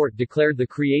Supreme Court declared the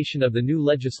creation of the new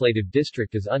legislative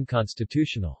district as unconstitutional.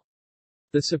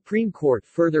 The Supreme Court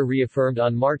further reaffirmed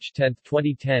on March 10,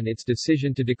 2010 its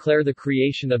decision to declare the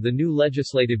creation of the new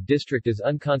legislative district as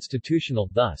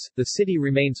unconstitutional. Thus, the city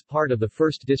remains part of the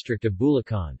 1st District of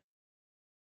Bulacan.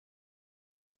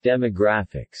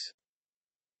 Demographics.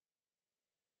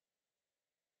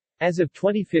 As of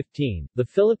 2015, the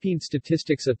Philippine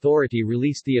Statistics Authority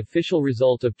released the official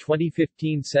result of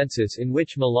 2015 census in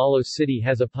which Malolos City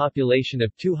has a population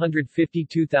of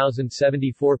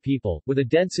 252,074 people, with a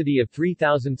density of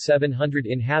 3,700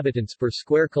 inhabitants per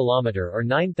square kilometer or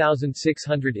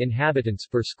 9,600 inhabitants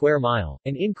per square mile,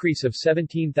 an increase of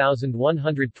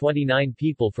 17,129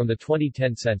 people from the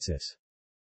 2010 census.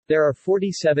 There are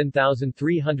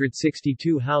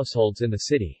 47,362 households in the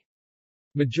city.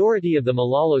 Majority of the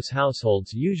Malolos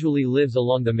households usually lives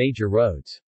along the major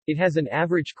roads. It has an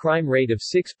average crime rate of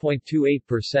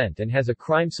 6.28% and has a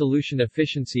crime solution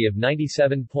efficiency of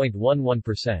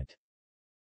 97.11%.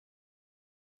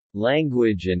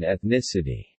 Language and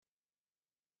ethnicity.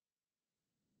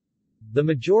 The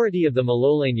majority of the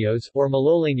Maloleños, or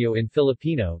Maloleño in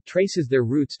Filipino, traces their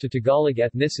roots to Tagalog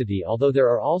ethnicity, although there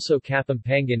are also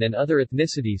Kapampangan and other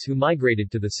ethnicities who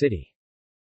migrated to the city.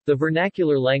 The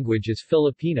vernacular language is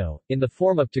Filipino, in the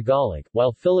form of Tagalog,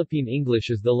 while Philippine English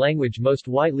is the language most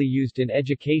widely used in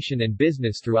education and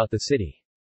business throughout the city.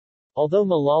 Although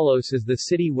Malolos is the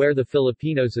city where the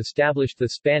Filipinos established the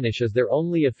Spanish as their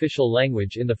only official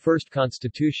language in the first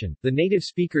constitution, the native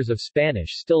speakers of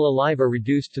Spanish still alive are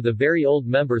reduced to the very old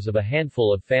members of a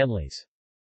handful of families.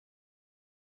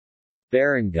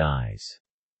 Barangays.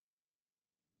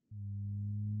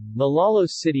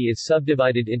 Malolos City is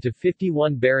subdivided into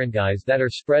 51 barangays that are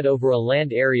spread over a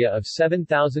land area of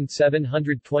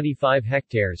 7,725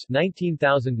 hectares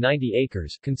 19,090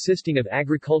 acres, consisting of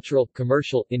agricultural,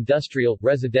 commercial, industrial,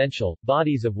 residential,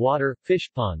 bodies of water, fish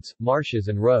ponds, marshes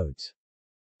and roads.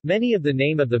 Many of the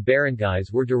name of the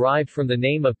barangays were derived from the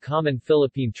name of common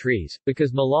Philippine trees,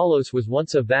 because Malolos was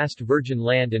once a vast virgin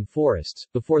land and forests,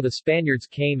 before the Spaniards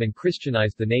came and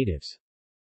Christianized the natives.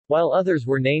 While others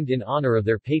were named in honor of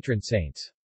their patron saints.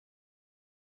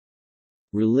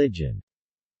 Religion.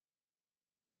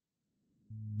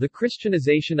 The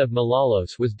Christianization of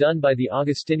Malolos was done by the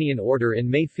Augustinian order in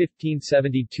May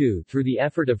 1572 through the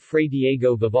effort of Fray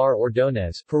Diego Vivar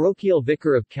Ordonez, parochial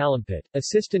vicar of Calumpit,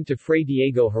 assistant to Fray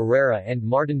Diego Herrera and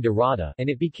Martin de Rada, and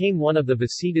it became one of the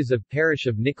visitas of parish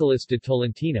of Nicolas de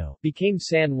Tolentino, became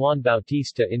San Juan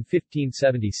Bautista in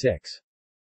 1576.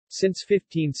 Since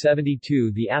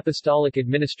 1572 the apostolic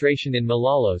administration in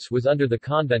Malolos was under the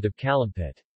convent of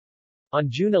Calumpit. On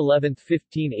June 11,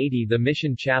 1580 the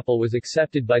mission chapel was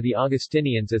accepted by the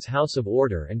Augustinians as house of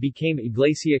order and became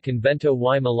Iglesia Convento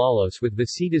y Malolos with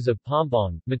visitas of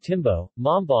Pombong, Matimbo,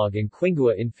 Mambog and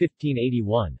Quingua in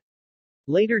 1581.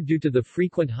 Later, due to the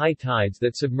frequent high tides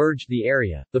that submerged the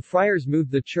area, the friars moved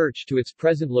the church to its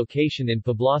present location in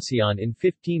Poblacion in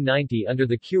 1590 under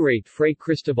the curate Fray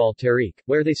Cristobal Taric,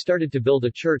 where they started to build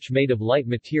a church made of light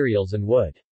materials and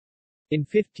wood. In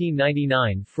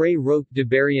 1599 Fray Roque de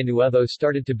Barrianuevo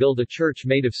started to build a church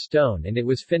made of stone and it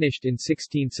was finished in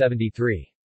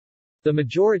 1673. The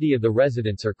majority of the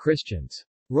residents are Christians.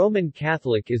 Roman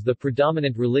Catholic is the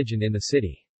predominant religion in the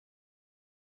city.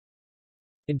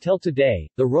 Until today,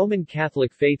 the Roman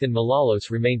Catholic faith in Malolos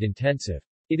remained intensive.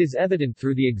 It is evident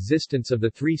through the existence of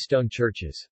the three stone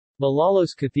churches.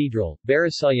 Malolos Cathedral,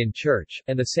 Barisayan Church,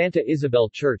 and the Santa Isabel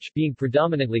Church, being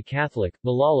predominantly Catholic.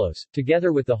 Malolos,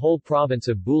 together with the whole province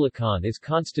of Bulacan, is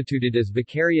constituted as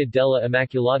Vicaria della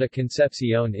Immaculata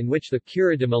Concepcion, in which the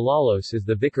Cura de Malolos is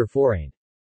the vicar forain.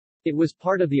 It was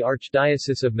part of the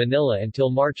Archdiocese of Manila until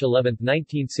March 11,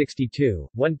 1962,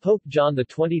 when Pope John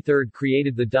XXIII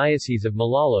created the Diocese of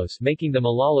Malolos, making the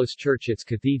Malolos Church its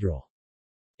cathedral.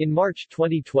 In March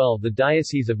 2012 the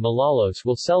Diocese of Malolos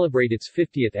will celebrate its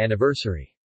 50th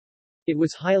anniversary. It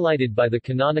was highlighted by the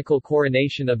canonical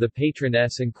coronation of the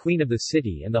patroness and queen of the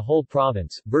city and the whole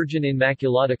province, Virgin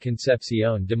Immaculata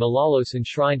Concepcion de Malolos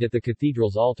enshrined at the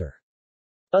cathedral's altar.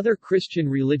 Other Christian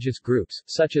religious groups,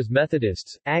 such as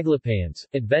Methodists, Aglipayans,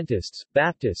 Adventists,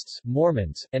 Baptists,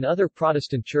 Mormons, and other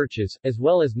Protestant churches, as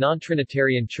well as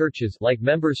non-Trinitarian churches like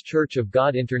Members Church of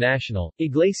God International,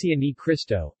 Iglesia Ni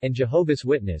Cristo, and Jehovah's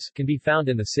Witness, can be found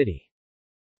in the city.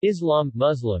 Islam,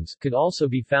 Muslims, could also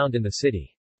be found in the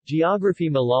city. Geography: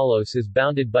 Malolos is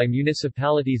bounded by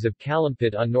municipalities of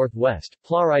Calumpit on northwest,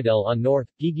 Plaridel on north,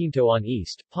 Guiguinto on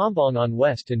east, Pombong on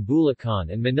west and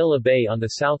Bulacan and Manila Bay on the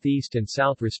southeast and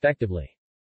south respectively.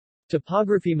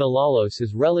 Topography: Malolos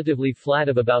is relatively flat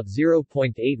of about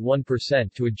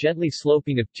 0.81% to a gently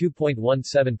sloping of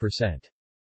 2.17%.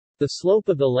 The slope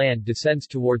of the land descends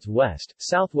towards west,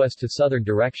 southwest to southern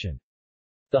direction.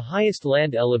 The highest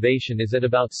land elevation is at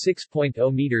about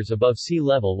 6.0 meters above sea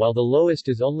level while the lowest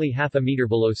is only half a meter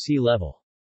below sea level.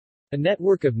 A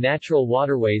network of natural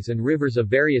waterways and rivers of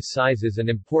various sizes and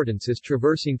importance is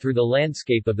traversing through the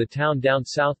landscape of the town down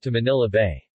south to Manila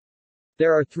Bay.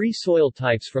 There are three soil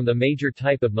types from the major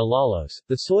type of Malolos,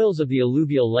 the soils of the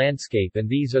alluvial landscape, and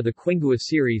these are the Quingua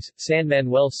series, San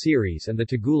Manuel series and the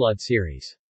Tagulad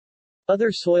series.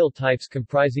 Other soil types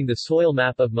comprising the soil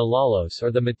map of Malolos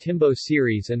are the Matimbo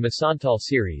series and Masantal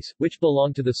series, which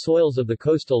belong to the soils of the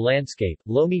coastal landscape,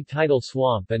 loamy tidal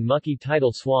swamp and mucky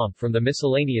tidal swamp from the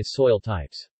miscellaneous soil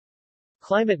types.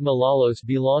 Climate: Malolos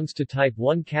belongs to Type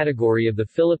 1 category of the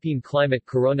Philippine Climate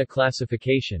Corona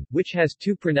classification, which has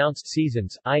two pronounced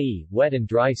seasons, i.e., wet and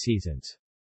dry seasons.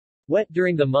 Wet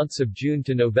during the months of June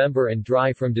to November and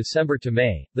dry from December to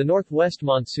May, the northwest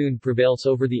monsoon prevails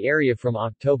over the area from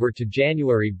October to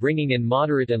January, bringing in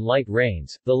moderate and light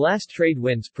rains. The last trade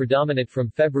winds predominate from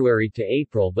February to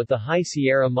April, but the high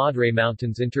Sierra Madre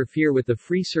Mountains interfere with the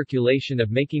free circulation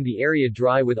of making the area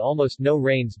dry with almost no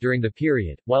rains during the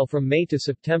period, while from May to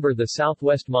September the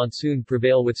southwest monsoon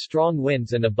prevail with strong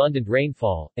winds and abundant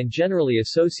rainfall, and generally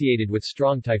associated with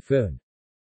strong typhoon.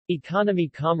 Economy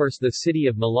commerce. The city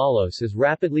of Malolos is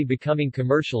rapidly becoming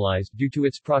commercialized due to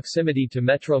its proximity to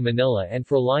Metro Manila and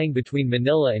for lying between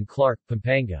Manila and Clark,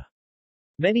 Pampanga.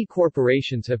 Many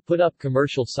corporations have put up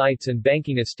commercial sites and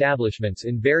banking establishments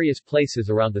in various places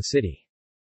around the city.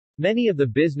 Many of the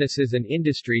businesses and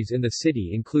industries in the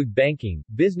city include banking,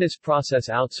 business process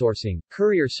outsourcing,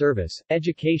 courier service,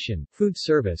 education, food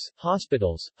service,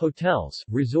 hospitals, hotels,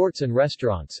 resorts and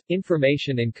restaurants,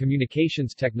 information and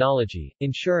communications technology,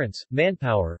 insurance,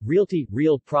 manpower, realty,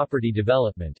 real property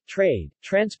development, trade,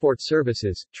 transport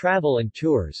services, travel and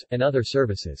tours, and other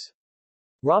services.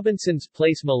 Robinson's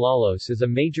Place Malolos is a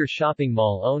major shopping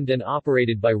mall owned and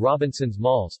operated by Robinson's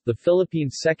Malls, the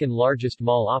Philippines' second largest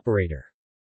mall operator.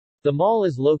 The mall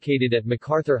is located at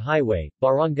MacArthur Highway,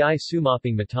 Barangay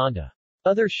Sumaping Matanda.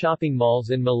 Other shopping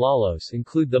malls in Malolos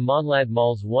include the Monlad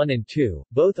Malls 1 and 2,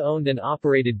 both owned and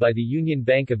operated by the Union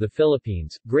Bank of the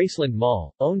Philippines, Graceland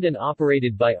Mall, owned and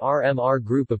operated by RMR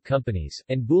Group of Companies,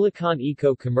 and Bulacan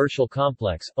Eco Commercial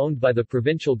Complex, owned by the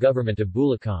provincial government of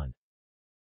Bulacan.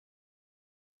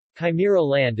 Chimera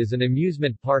Land is an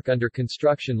amusement park under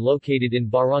construction located in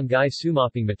Barangay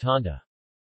Sumaping Matanda.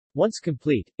 Once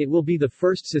complete, it will be the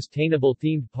first sustainable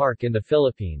themed park in the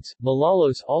Philippines.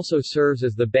 Malolos also serves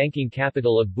as the banking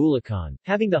capital of Bulacan,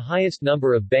 having the highest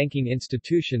number of banking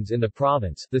institutions in the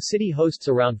province. The city hosts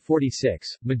around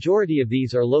 46. Majority of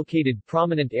these are located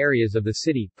prominent areas of the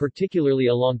city, particularly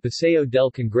along Paseo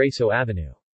del Congreso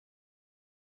Avenue.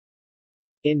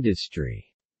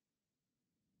 Industry.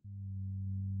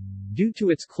 Due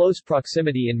to its close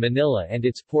proximity in Manila and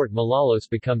its port, Malolos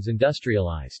becomes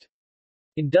industrialized.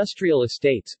 Industrial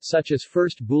estates, such as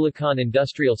First Bulacan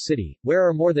Industrial City, where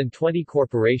are more than 20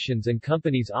 corporations and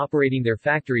companies operating their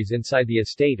factories inside the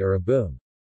estate, are a boom.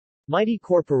 Mighty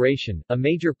Corporation, a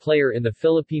major player in the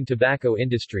Philippine tobacco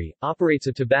industry, operates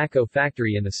a tobacco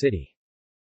factory in the city.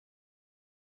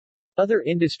 Other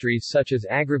industries such as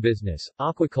agribusiness,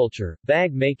 aquaculture,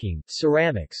 bag making,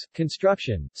 ceramics,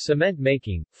 construction, cement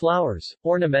making, flowers,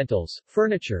 ornamentals,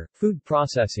 furniture, food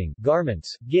processing,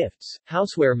 garments, gifts,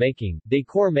 houseware making,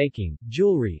 decor making,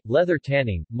 jewelry, leather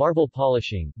tanning, marble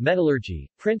polishing, metallurgy,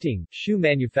 printing, shoe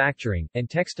manufacturing, and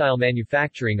textile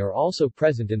manufacturing are also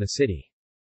present in the city.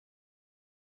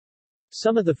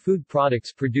 Some of the food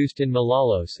products produced in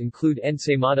Malolos include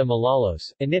ensaymada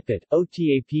Malolos, inipit,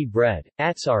 otap bread,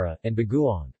 atsara, and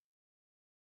bagoong.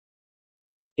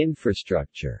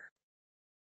 Infrastructure.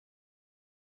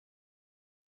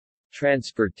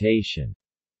 Transportation.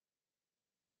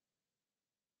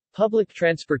 Public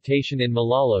transportation in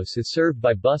Malolos is served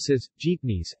by buses,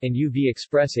 jeepneys, and UV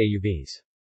Express AUVs.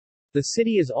 The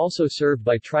city is also served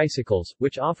by tricycles,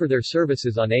 which offer their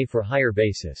services on a for-hire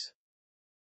basis.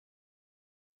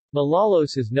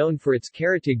 Malolos is known for its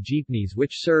Karatig jeepneys,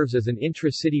 which serves as an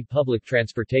intra-city public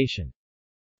transportation.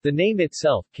 The name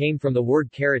itself came from the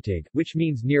word Karatig, which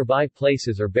means nearby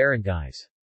places or barangays.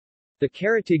 The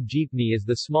Karatig jeepney is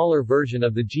the smaller version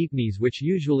of the jeepneys, which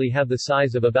usually have the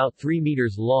size of about 3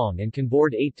 meters long and can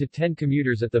board 8 to 10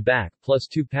 commuters at the back, plus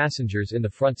 2 passengers in the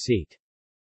front seat.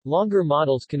 Longer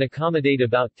models can accommodate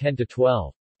about 10 to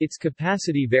 12. Its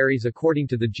capacity varies according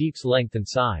to the jeep's length and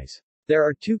size. There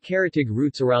are 2 Karatig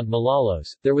routes around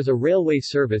Malolos. There was a railway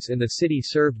service in the city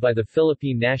served by the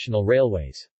Philippine National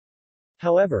Railways.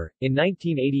 However, in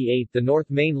 1988 the North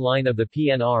Main Line of the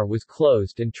PNR was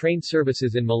closed and train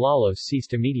services in Malolos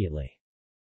ceased immediately.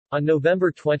 On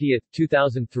November 20,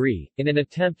 2003, in an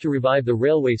attempt to revive the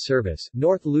railway service,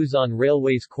 North Luzon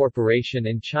Railways Corporation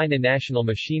and China National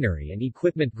Machinery and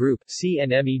Equipment Group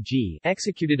 (CNMEG)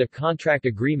 executed a contract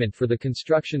agreement for the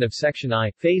construction of Section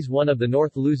I, Phase 1 of the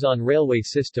North Luzon Railway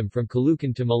System from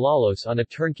Caloocan to Malolos on a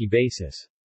turnkey basis.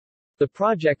 The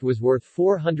project was worth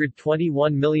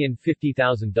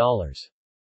 $421,050,000.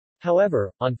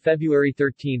 However, on February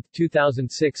 13,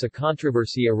 2006 a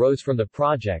controversy arose from the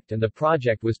project and the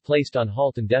project was placed on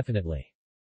halt indefinitely.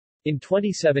 In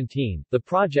 2017, the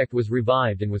project was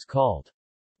revived and was called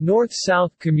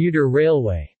North-South Commuter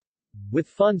Railway, with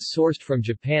funds sourced from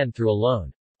Japan through a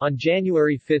loan. On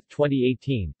January 5,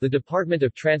 2018, the Department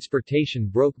of Transportation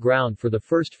broke ground for the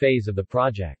first phase of the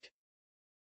project.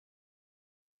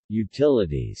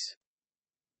 Utilities.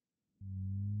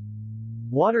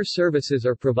 Water services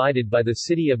are provided by the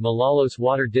City of Malolos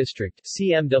Water District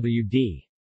 (CMWD).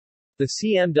 The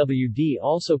CMWD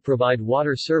also provide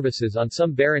water services on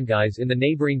some barangays in the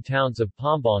neighboring towns of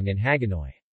Pombong and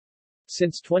Hagonoy.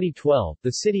 Since 2012,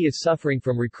 the city is suffering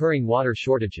from recurring water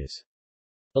shortages.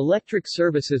 Electric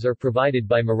services are provided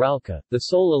by Meralco, the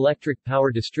sole electric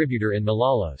power distributor in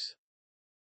Malolos.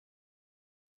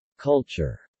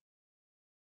 Culture.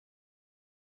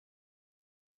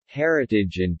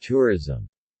 Heritage and tourism.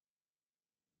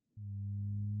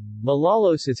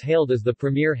 Malolos is hailed as the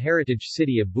premier heritage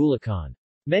city of Bulacan.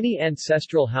 Many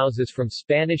ancestral houses from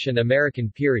Spanish and American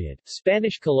period,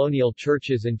 Spanish colonial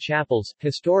churches and chapels,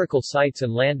 historical sites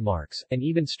and landmarks, and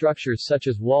even structures such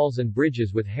as walls and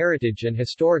bridges with heritage and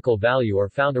historical value are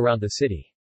found around the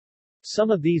city.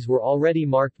 Some of these were already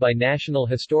marked by National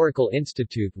Historical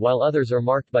Institute while others are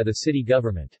marked by the city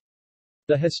government.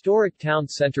 The historic town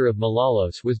center of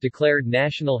Malolos was declared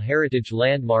National Heritage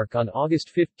Landmark on August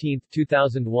 15,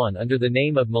 2001 under the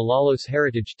name of Malolos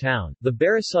Heritage Town. The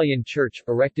Barisayan Church,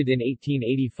 erected in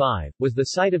 1885, was the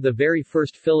site of the very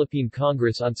first Philippine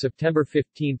Congress on September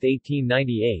 15,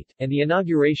 1898, and the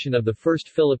inauguration of the First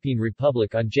Philippine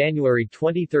Republic on January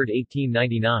 23,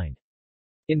 1899.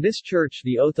 In this church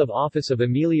the oath of office of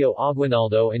Emilio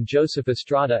Aguinaldo and Joseph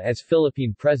Estrada as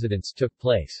Philippine presidents took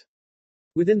place.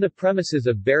 Within the premises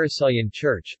of Barisayan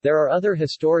Church, there are other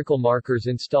historical markers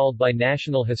installed by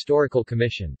National Historical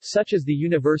Commission, such as the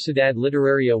Universidad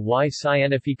Literaria y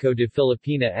Científico de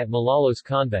Filipina at Malolos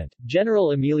Convent,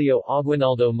 General Emilio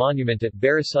Aguinaldo Monument at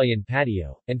Barisayan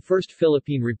Patio, and First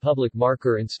Philippine Republic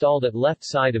marker installed at left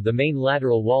side of the main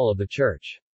lateral wall of the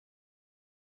church.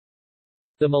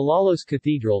 The Malolos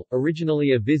Cathedral,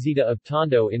 originally a visita of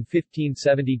Tondo in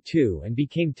 1572 and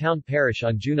became town parish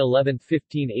on June 11,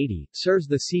 1580, serves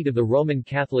the seat of the Roman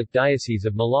Catholic Diocese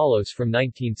of Malolos from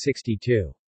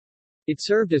 1962. It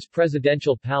served as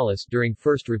presidential palace during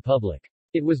First Republic.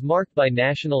 It was marked by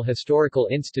National Historical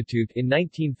Institute in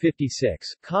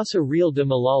 1956. Casa Real de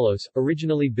Malolos,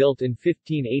 originally built in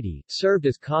 1580, served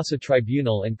as Casa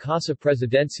Tribunal and Casa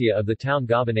Presidencia of the town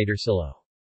Gobernadorcillo.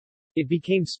 It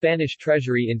became Spanish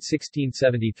treasury in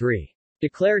 1673.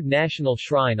 Declared national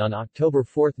shrine on October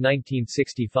 4,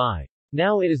 1965.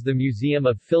 Now it is the Museum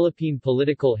of Philippine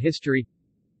Political History.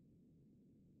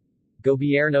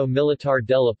 Gobierno Militar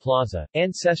de la Plaza,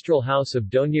 ancestral house of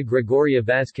Doña Gregoria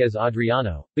Vázquez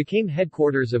Adriano, became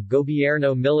headquarters of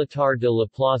Gobierno Militar de la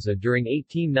Plaza during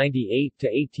 1898 to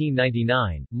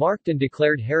 1899, marked and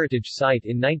declared heritage site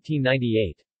in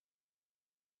 1998.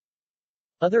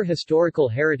 Other historical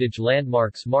heritage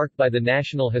landmarks marked by the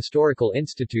National Historical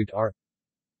Institute are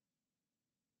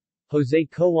Jose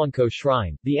Cojuangco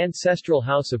Shrine, the ancestral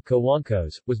house of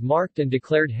Cojuangcos, was marked and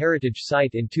declared heritage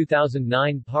site in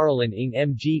 2009. Paralan ng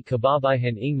Mga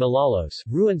Kababayhan ng Malolos,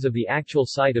 ruins of the actual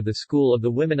site of the School of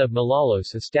the Women of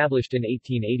Malolos established in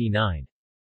 1889.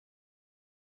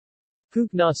 Puk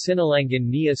na Sinalangan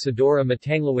ni Isidora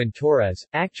Matanglawan Torres,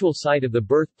 actual site of the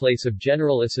birthplace of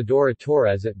General Isidora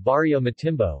Torres at Barrio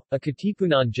Matimbo, a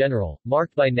Katipunan general,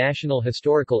 marked by National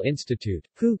Historical Institute.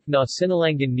 Puk na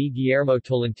Sinalangan ni Guillermo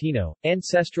Tolentino,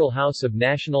 ancestral house of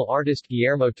national artist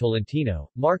Guillermo Tolentino,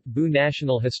 marked Bu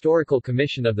National Historical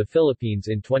Commission of the Philippines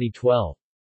in 2012.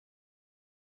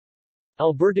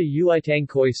 Alberta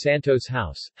Uitangcoy Santos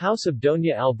House, House of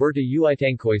Doña Alberta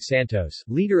Uitangcoy Santos,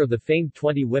 leader of the famed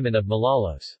 20 Women of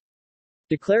Malolos.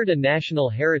 Declared a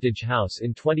National Heritage House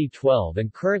in 2012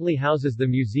 and currently houses the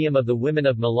Museum of the Women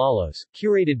of Malolos,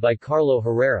 curated by Carlo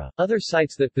Herrera. Other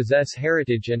sites that possess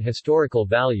heritage and historical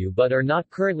value but are not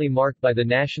currently marked by the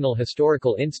National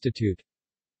Historical Institute.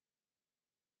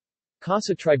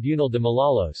 Casa Tribunal de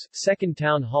Malolos, Second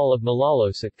Town Hall of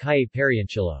Malolos at Calle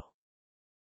Perianchilo.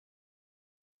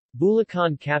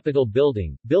 Bulacan Capitol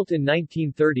Building, built in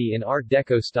 1930 in Art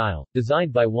Deco style,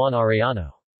 designed by Juan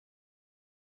Arellano.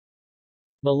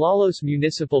 Malolos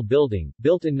Municipal Building,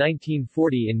 built in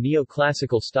 1940 in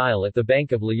neoclassical style at the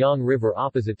bank of Leong River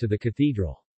opposite to the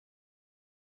cathedral.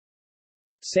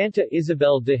 Santa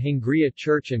Isabel de Hungría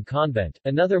Church and Convent,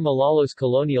 another Malolos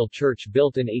colonial church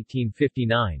built in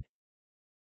 1859.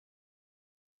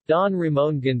 Don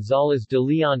Ramon González de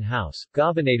Leon House,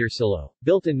 Gobernadorcillo,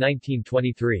 built in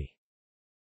 1923.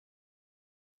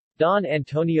 Don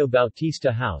Antonio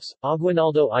Bautista House,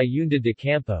 Aguinaldo Ayunda de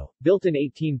Campo, built in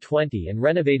 1820 and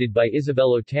renovated by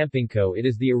Isabelo Tampinco. It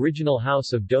is the original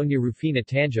house of Doña Rufina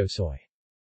Tanjosoy.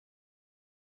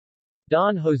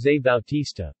 Don José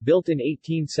Bautista, built in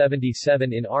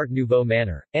 1877 in Art Nouveau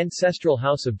manner, ancestral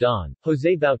house of Don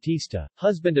José Bautista,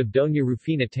 husband of Doña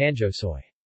Rufina Tanjosoy.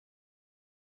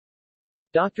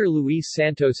 Dr. Luis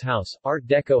Santos House, Art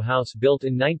Deco house built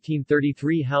in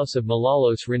 1933. House of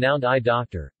Malolos. Renowned eye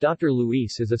doctor, Dr.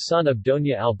 Luis is a son of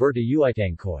Doña Alberta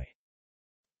Uitangcoy.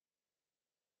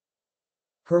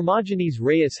 Hermogenes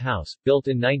Reyes House, built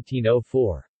in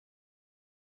 1904.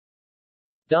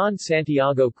 Don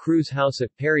Santiago Cruz House at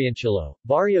Perianchilo,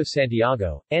 Barrio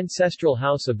Santiago, ancestral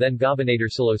house of then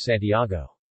Gobernadorcillo Santiago.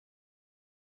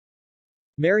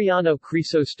 Mariano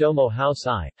Crisostomo House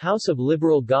I, House of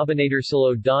Liberal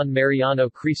Gobernadorcillo Don Mariano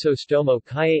Crisostomo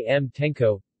Calle M.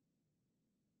 Tenco.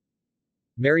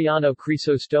 Mariano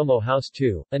Crisostomo House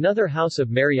II, another house of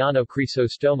Mariano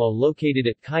Crisostomo located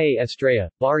at Calle Estrella,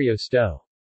 Barrio Sto.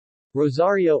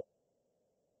 Rosario.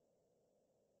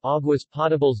 Aguas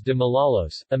Potables de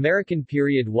Malolos, American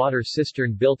period water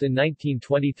cistern built in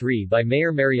 1923 by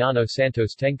Mayor Mariano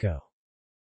Santos Tenco.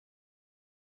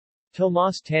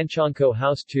 Tomas Tanchanco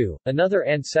House II, another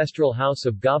ancestral house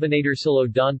of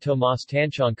Gobernadorcillo Don Tomas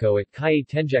Tanchanco at Calle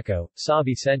Tenjeco, Sa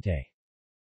Vicente.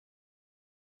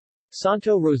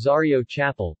 Santo Rosario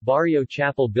Chapel, Barrio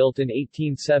Chapel built in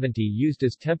 1870 used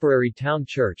as temporary town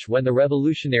church when the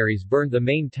revolutionaries burned the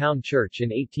main town church in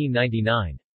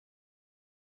 1899.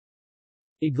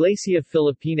 Iglesia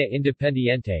Filipina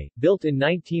Independiente, built in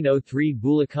 1903.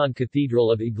 Bulacan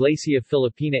Cathedral of Iglesia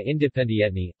Filipina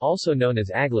Independiente, also known as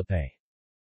Aglipay.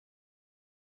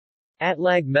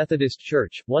 Atlag Methodist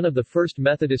Church, one of the first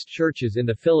Methodist churches in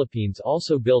the Philippines,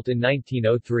 also built in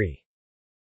 1903.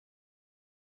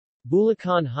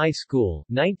 Bulacan High School,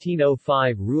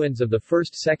 1905. Ruins of the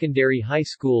first secondary high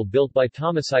school built by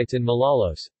Thomasites in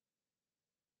Malolos.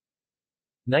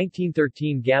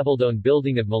 1913 Gabaldon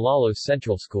building of Malolos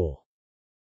Central School.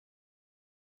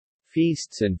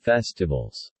 Feasts and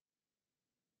festivals.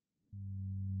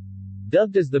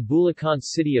 Dubbed as the Bulacan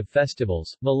City of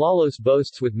Festivals, Malolos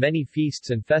boasts with many feasts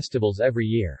and festivals every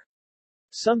year.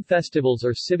 Some festivals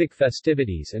are civic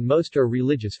festivities and most are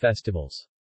religious festivals.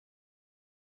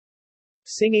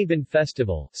 Singabon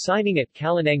Festival, signing at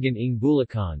Kalinangan ng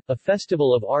Bulacan, a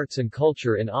festival of arts and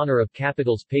culture in honor of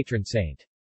capital's patron saint,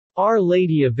 Our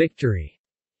Lady of Victory,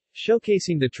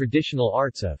 showcasing the traditional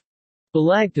arts of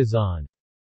Balagtasan,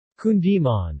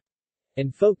 Kundiman,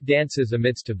 and folk dances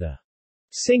amidst of the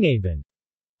Singabon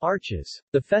arches.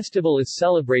 The festival is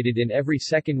celebrated in every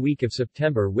second week of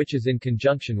September, which is in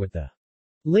conjunction with the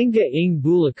Lingga ng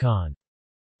Bulacan,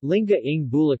 Lingga ng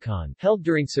Bulacan, held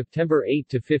during September 8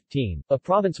 to 15, a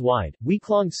province-wide,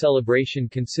 week-long celebration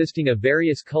consisting of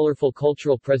various colorful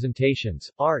cultural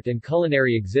presentations, art and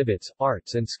culinary exhibits,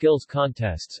 arts and skills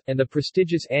contests, and the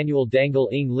prestigious annual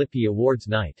Dangal ng Lipi Awards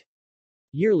Night.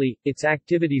 Yearly, its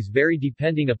activities vary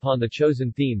depending upon the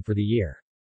chosen theme for the year.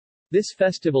 This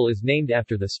festival is named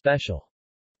after the special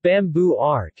bamboo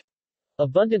art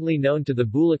abundantly known to the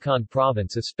Bulacan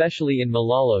province, especially in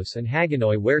Malolos and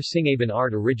Hagonoy, where Singabon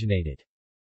art originated.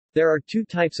 There are two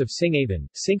types of Singabon,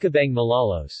 Singkabang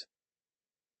Malolos.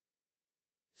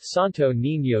 Santo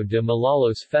Niño de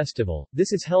Malolos Festival.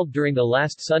 This is held during the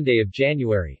last Sunday of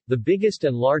January, the biggest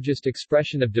and largest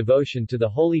expression of devotion to the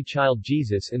Holy Child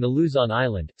Jesus in the Luzon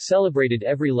Island, celebrated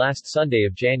every last Sunday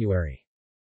of January.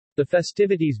 The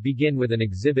festivities begin with an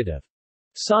exhibit of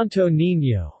Santo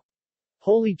Niño,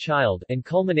 Holy Child, and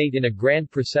culminate in a grand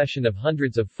procession of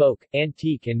hundreds of folk,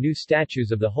 antique and new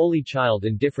statues of the Holy Child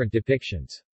in different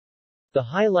depictions. The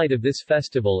highlight of this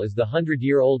festival is the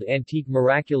 100-year-old antique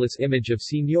miraculous image of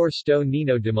Señor Sto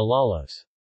Nino de Malolos.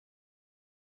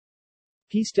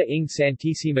 Pista ng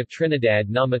Santissima Trinidad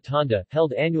na Matanda,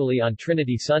 held annually on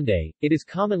Trinity Sunday, it is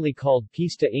commonly called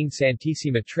Pista ng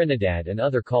Santissima Trinidad and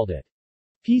other called it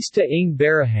Pista ng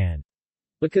Barahan,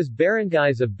 because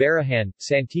barangays of Barahan,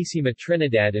 Santissima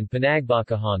Trinidad and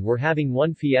Panagbakahan were having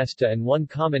one fiesta and one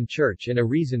common church in a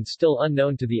reason still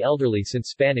unknown to the elderly since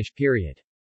Spanish period.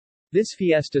 This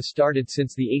fiesta started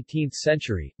since the 18th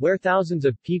century, where thousands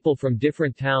of people from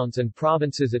different towns and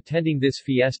provinces attending this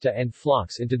fiesta and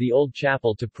flocks into the old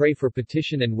chapel to pray for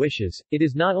petition and wishes. It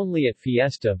is not only at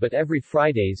fiesta but every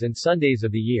Fridays and Sundays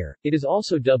of the year. It is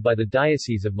also dubbed by the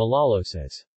Diocese of Malolos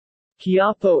as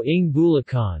Quiapo ng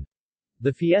Bulacan.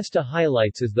 The fiesta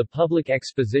highlights is the public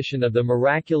exposition of the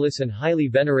miraculous and highly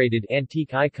venerated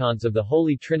antique icons of the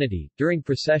Holy Trinity, during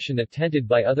procession attended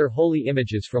by other holy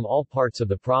images from all parts of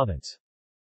the province.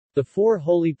 The four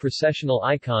holy processional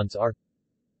icons are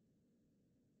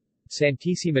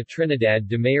Santissima Trinidad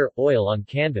de Mayor, oil on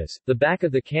canvas. The back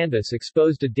of the canvas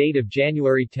exposed a date of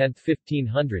January 10,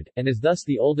 1500, and is thus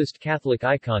the oldest Catholic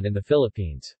icon in the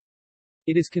Philippines.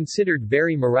 It is considered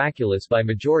very miraculous by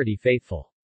majority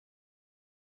faithful.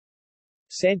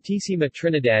 Santissima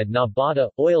Trinidad na Bata,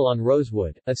 oil on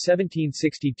rosewood, a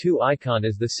 1762 icon,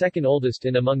 is the second oldest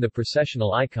in among the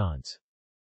processional icons.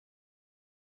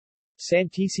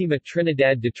 Santissima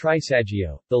Trinidad de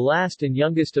Trisaggio, the last and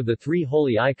youngest of the three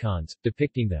holy icons,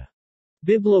 depicting the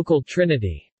Biblical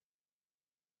Trinity.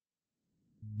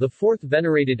 The fourth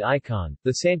venerated icon,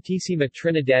 the Santissima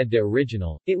Trinidad de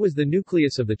Original, it was the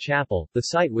nucleus of the chapel, the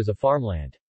site was a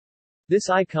farmland. This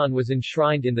icon was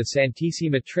enshrined in the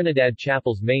Santissima Trinidad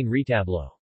Chapel's main retableau.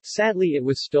 Sadly, it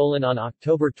was stolen on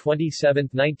October 27,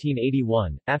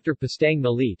 1981, after Pastang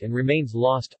Malit, and remains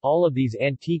lost. All of these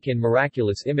antique and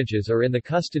miraculous images are in the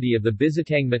custody of the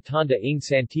Bizitang Matanda ng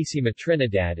Santissima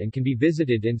Trinidad and can be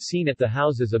visited and seen at the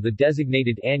houses of the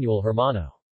designated annual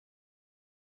Hermano.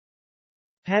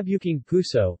 Pabuking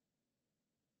Puso,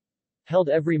 held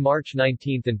every March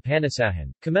 19 in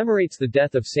Panasahan, commemorates the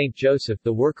death of Saint Joseph,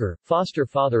 the worker, foster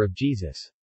father of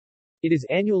Jesus. It is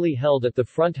annually held at the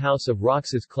front house of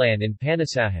Roxas clan in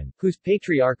Panasahan, whose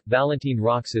patriarch, Valentin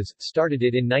Roxas, started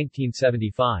it in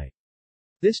 1975.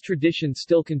 This tradition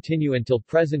still continue until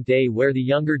present day, where the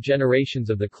younger generations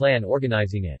of the clan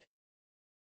organizing it.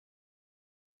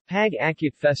 Pag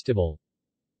Akyat Festival,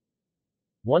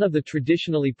 one of the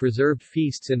traditionally preserved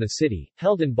feasts in the city,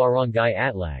 held in Barangay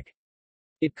Atlag.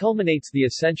 It culminates the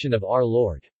Ascension of Our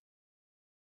Lord.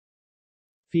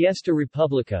 Fiesta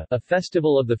Republica, a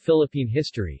festival of the Philippine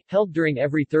history, held during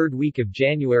every third week of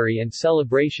January and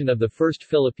celebration of the First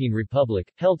Philippine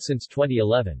Republic, held since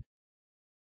 2011.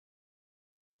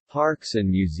 Parks and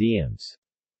museums.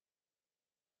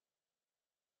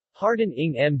 Hardin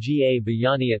ng Mga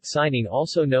Bayani at Sining,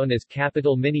 also known as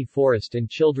Capital Mini Forest and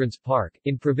Children's Park,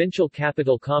 in Provincial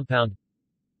Capital Compound.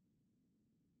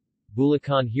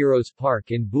 Bulacan Heroes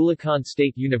Park in Bulacan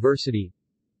State University.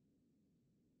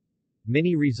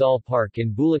 Mini Rizal Park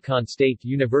in Bulacan State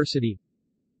University.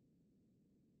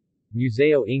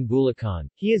 Museo ng Bulacan,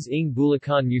 Hias ng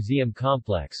Bulacan Museum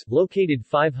Complex, located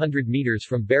 500 meters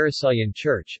from Barisayan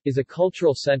Church, is a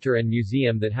cultural center and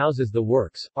museum that houses the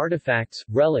works, artifacts,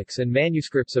 relics and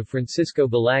manuscripts of Francisco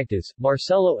Balagtas,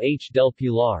 Marcelo H. del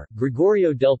Pilar,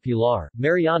 Gregorio del Pilar,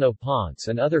 Mariano Ponce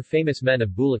and other famous men of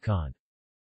Bulacan.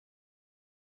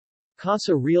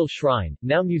 Casa Real Shrine,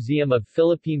 now Museum of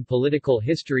Philippine Political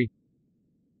History.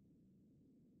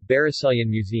 Barisayan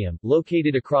Museum,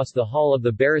 located across the hall of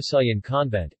the Barisayan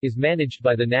Convent, is managed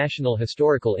by the National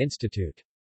Historical Institute.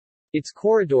 Its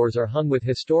corridors are hung with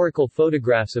historical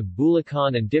photographs of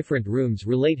Bulacan and different rooms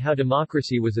relate how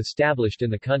democracy was established in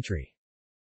the country.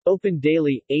 Open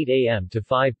daily, 8 a.m. to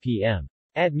 5 p.m.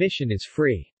 Admission is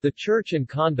free. The church and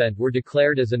convent were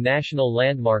declared as a national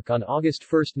landmark on August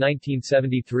 1,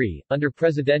 1973, under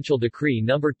Presidential Decree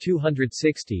No.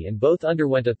 260, and both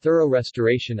underwent a thorough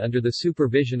restoration under the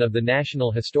supervision of the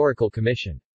National Historical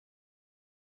Commission.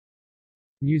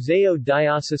 Museo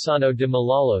Diocesano de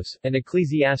Malolos, an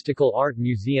ecclesiastical art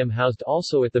museum housed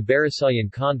also at the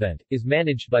Barisayan Convent, is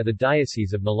managed by the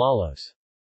Diocese of Malolos.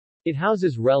 It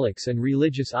houses relics and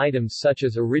religious items such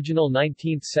as original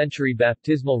 19th-century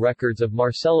baptismal records of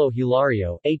Marcelo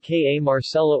Hilario, a.k.a.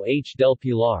 Marcelo H. del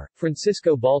Pilar,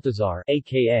 Francisco Baltazar,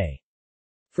 a.k.a.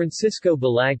 Francisco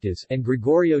Balagtas, and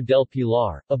Gregorio del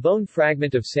Pilar, a bone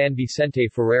fragment of San Vicente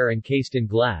Ferrer encased in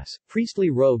glass, priestly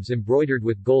robes embroidered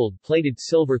with gold-plated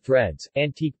silver threads,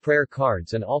 antique prayer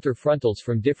cards and altar frontals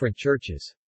from different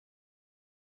churches.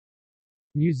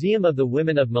 Museum of the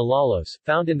Women of Malolos,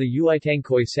 found in the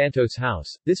Uitangcoy Santos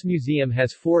House. This museum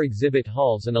has 4 exhibit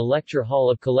halls and a lecture hall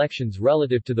of collections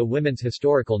relative to the women's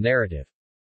historical narrative.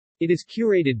 It is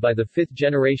curated by the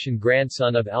 5th-generation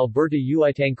grandson of Alberta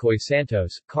Uitangcoy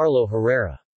Santos, Carlo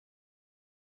Herrera.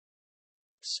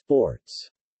 Sports.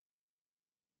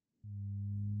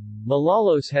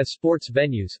 Malolos has sports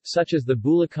venues, such as the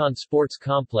Bulacan Sports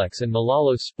Complex and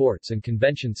Malolos Sports and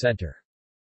Convention Center.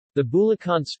 The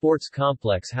Bulacan Sports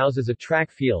Complex houses a track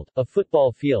field, a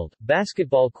football field,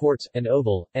 basketball courts, an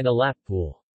oval, and a lap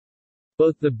pool.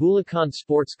 Both the Bulacan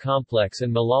Sports Complex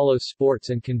and Malolos Sports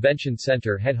and Convention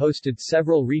Center had hosted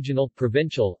several regional,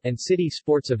 provincial, and city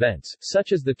sports events,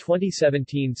 such as the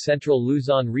 2017 Central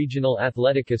Luzon Regional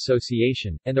Athletic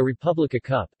Association, and the Republica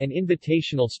Cup, an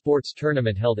invitational sports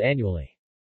tournament held annually.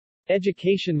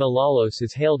 Education Malolos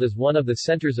is hailed as one of the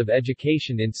centers of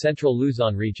education in Central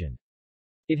Luzon region.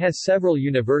 It has several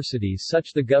universities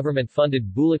such the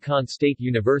government-funded Bulacan State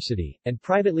University, and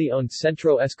privately owned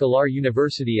Centro Escolar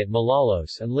University at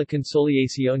Malolos and La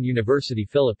Consolacion University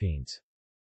Philippines.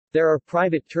 There are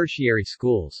private tertiary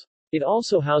schools. It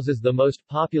also houses the most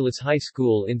populous high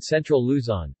school in Central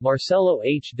Luzon, Marcelo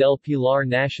H. del Pilar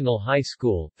National High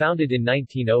School, founded in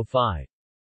 1905.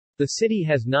 The city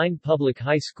has 9 public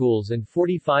high schools and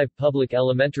 45 public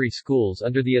elementary schools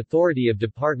under the authority of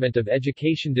Department of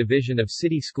Education Division of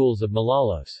City Schools of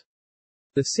Malolos.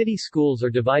 The city schools are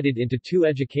divided into 2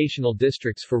 educational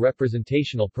districts for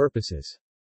representational purposes.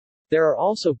 There are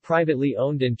also privately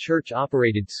owned and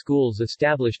church-operated schools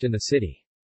established in the city.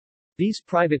 These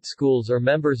private schools are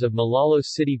members of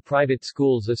Malolos City Private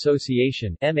Schools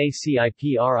Association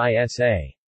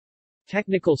MACIPRISA.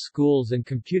 Technical schools and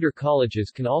computer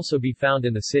colleges can also be found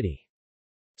in the city.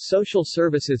 Social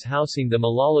services housing. The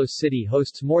Malolos city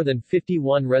hosts more than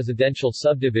 51 residential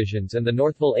subdivisions and the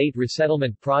Northville 8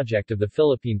 resettlement project of the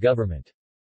Philippine government.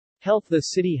 Health. The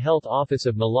City Health Office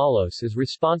of Malolos is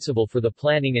responsible for the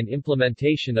planning and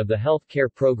implementation of the health care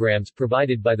programs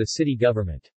provided by the city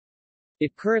government.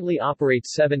 It currently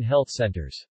operates 7 health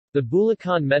centers. The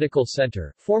Bulacan Medical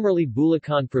Center, formerly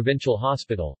Bulacan Provincial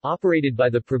Hospital, operated by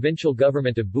the provincial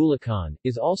government of Bulacan,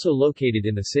 is also located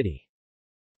in the city.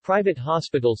 Private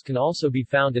hospitals can also be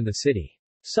found in the city.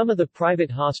 Some of the private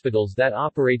hospitals that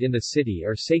operate in the city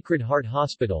are Sacred Heart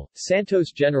Hospital,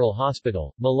 Santos General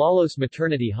Hospital, Malolos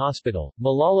Maternity Hospital,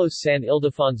 Malolos San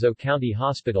Ildefonso County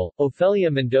Hospital, Ofelia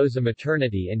Mendoza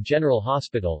Maternity and General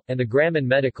Hospital, and the Graman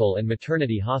Medical and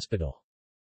Maternity Hospital.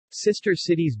 Sister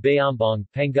cities Bayambang,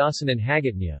 Pangasinan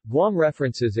Hagåtña, Guam.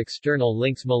 References. External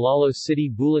links. Malolos City,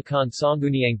 Bulacan.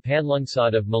 Sangguniang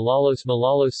Panlungsod of Malolos.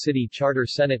 Malolos City Charter.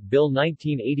 Senate Bill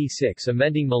 1986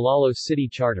 amending Malolos City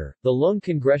Charter, the lone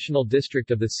congressional district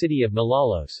of the city of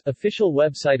Malolos. Official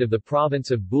website of the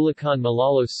province of Bulacan.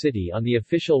 Malolos City. On the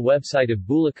official website of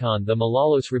Bulacan, the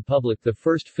Malolos Republic, the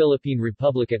first Philippine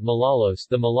Republic at Malolos.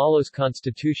 The Malolos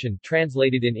Constitution,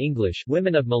 translated in English.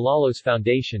 Women of Malolos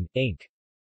Foundation, Inc.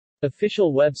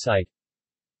 Official website.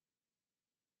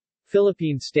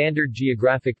 Philippine Standard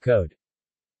Geographic Code.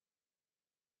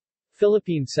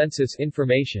 Philippine Census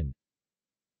Information.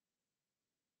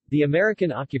 The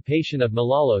American Occupation of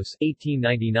Malolos,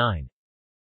 1899.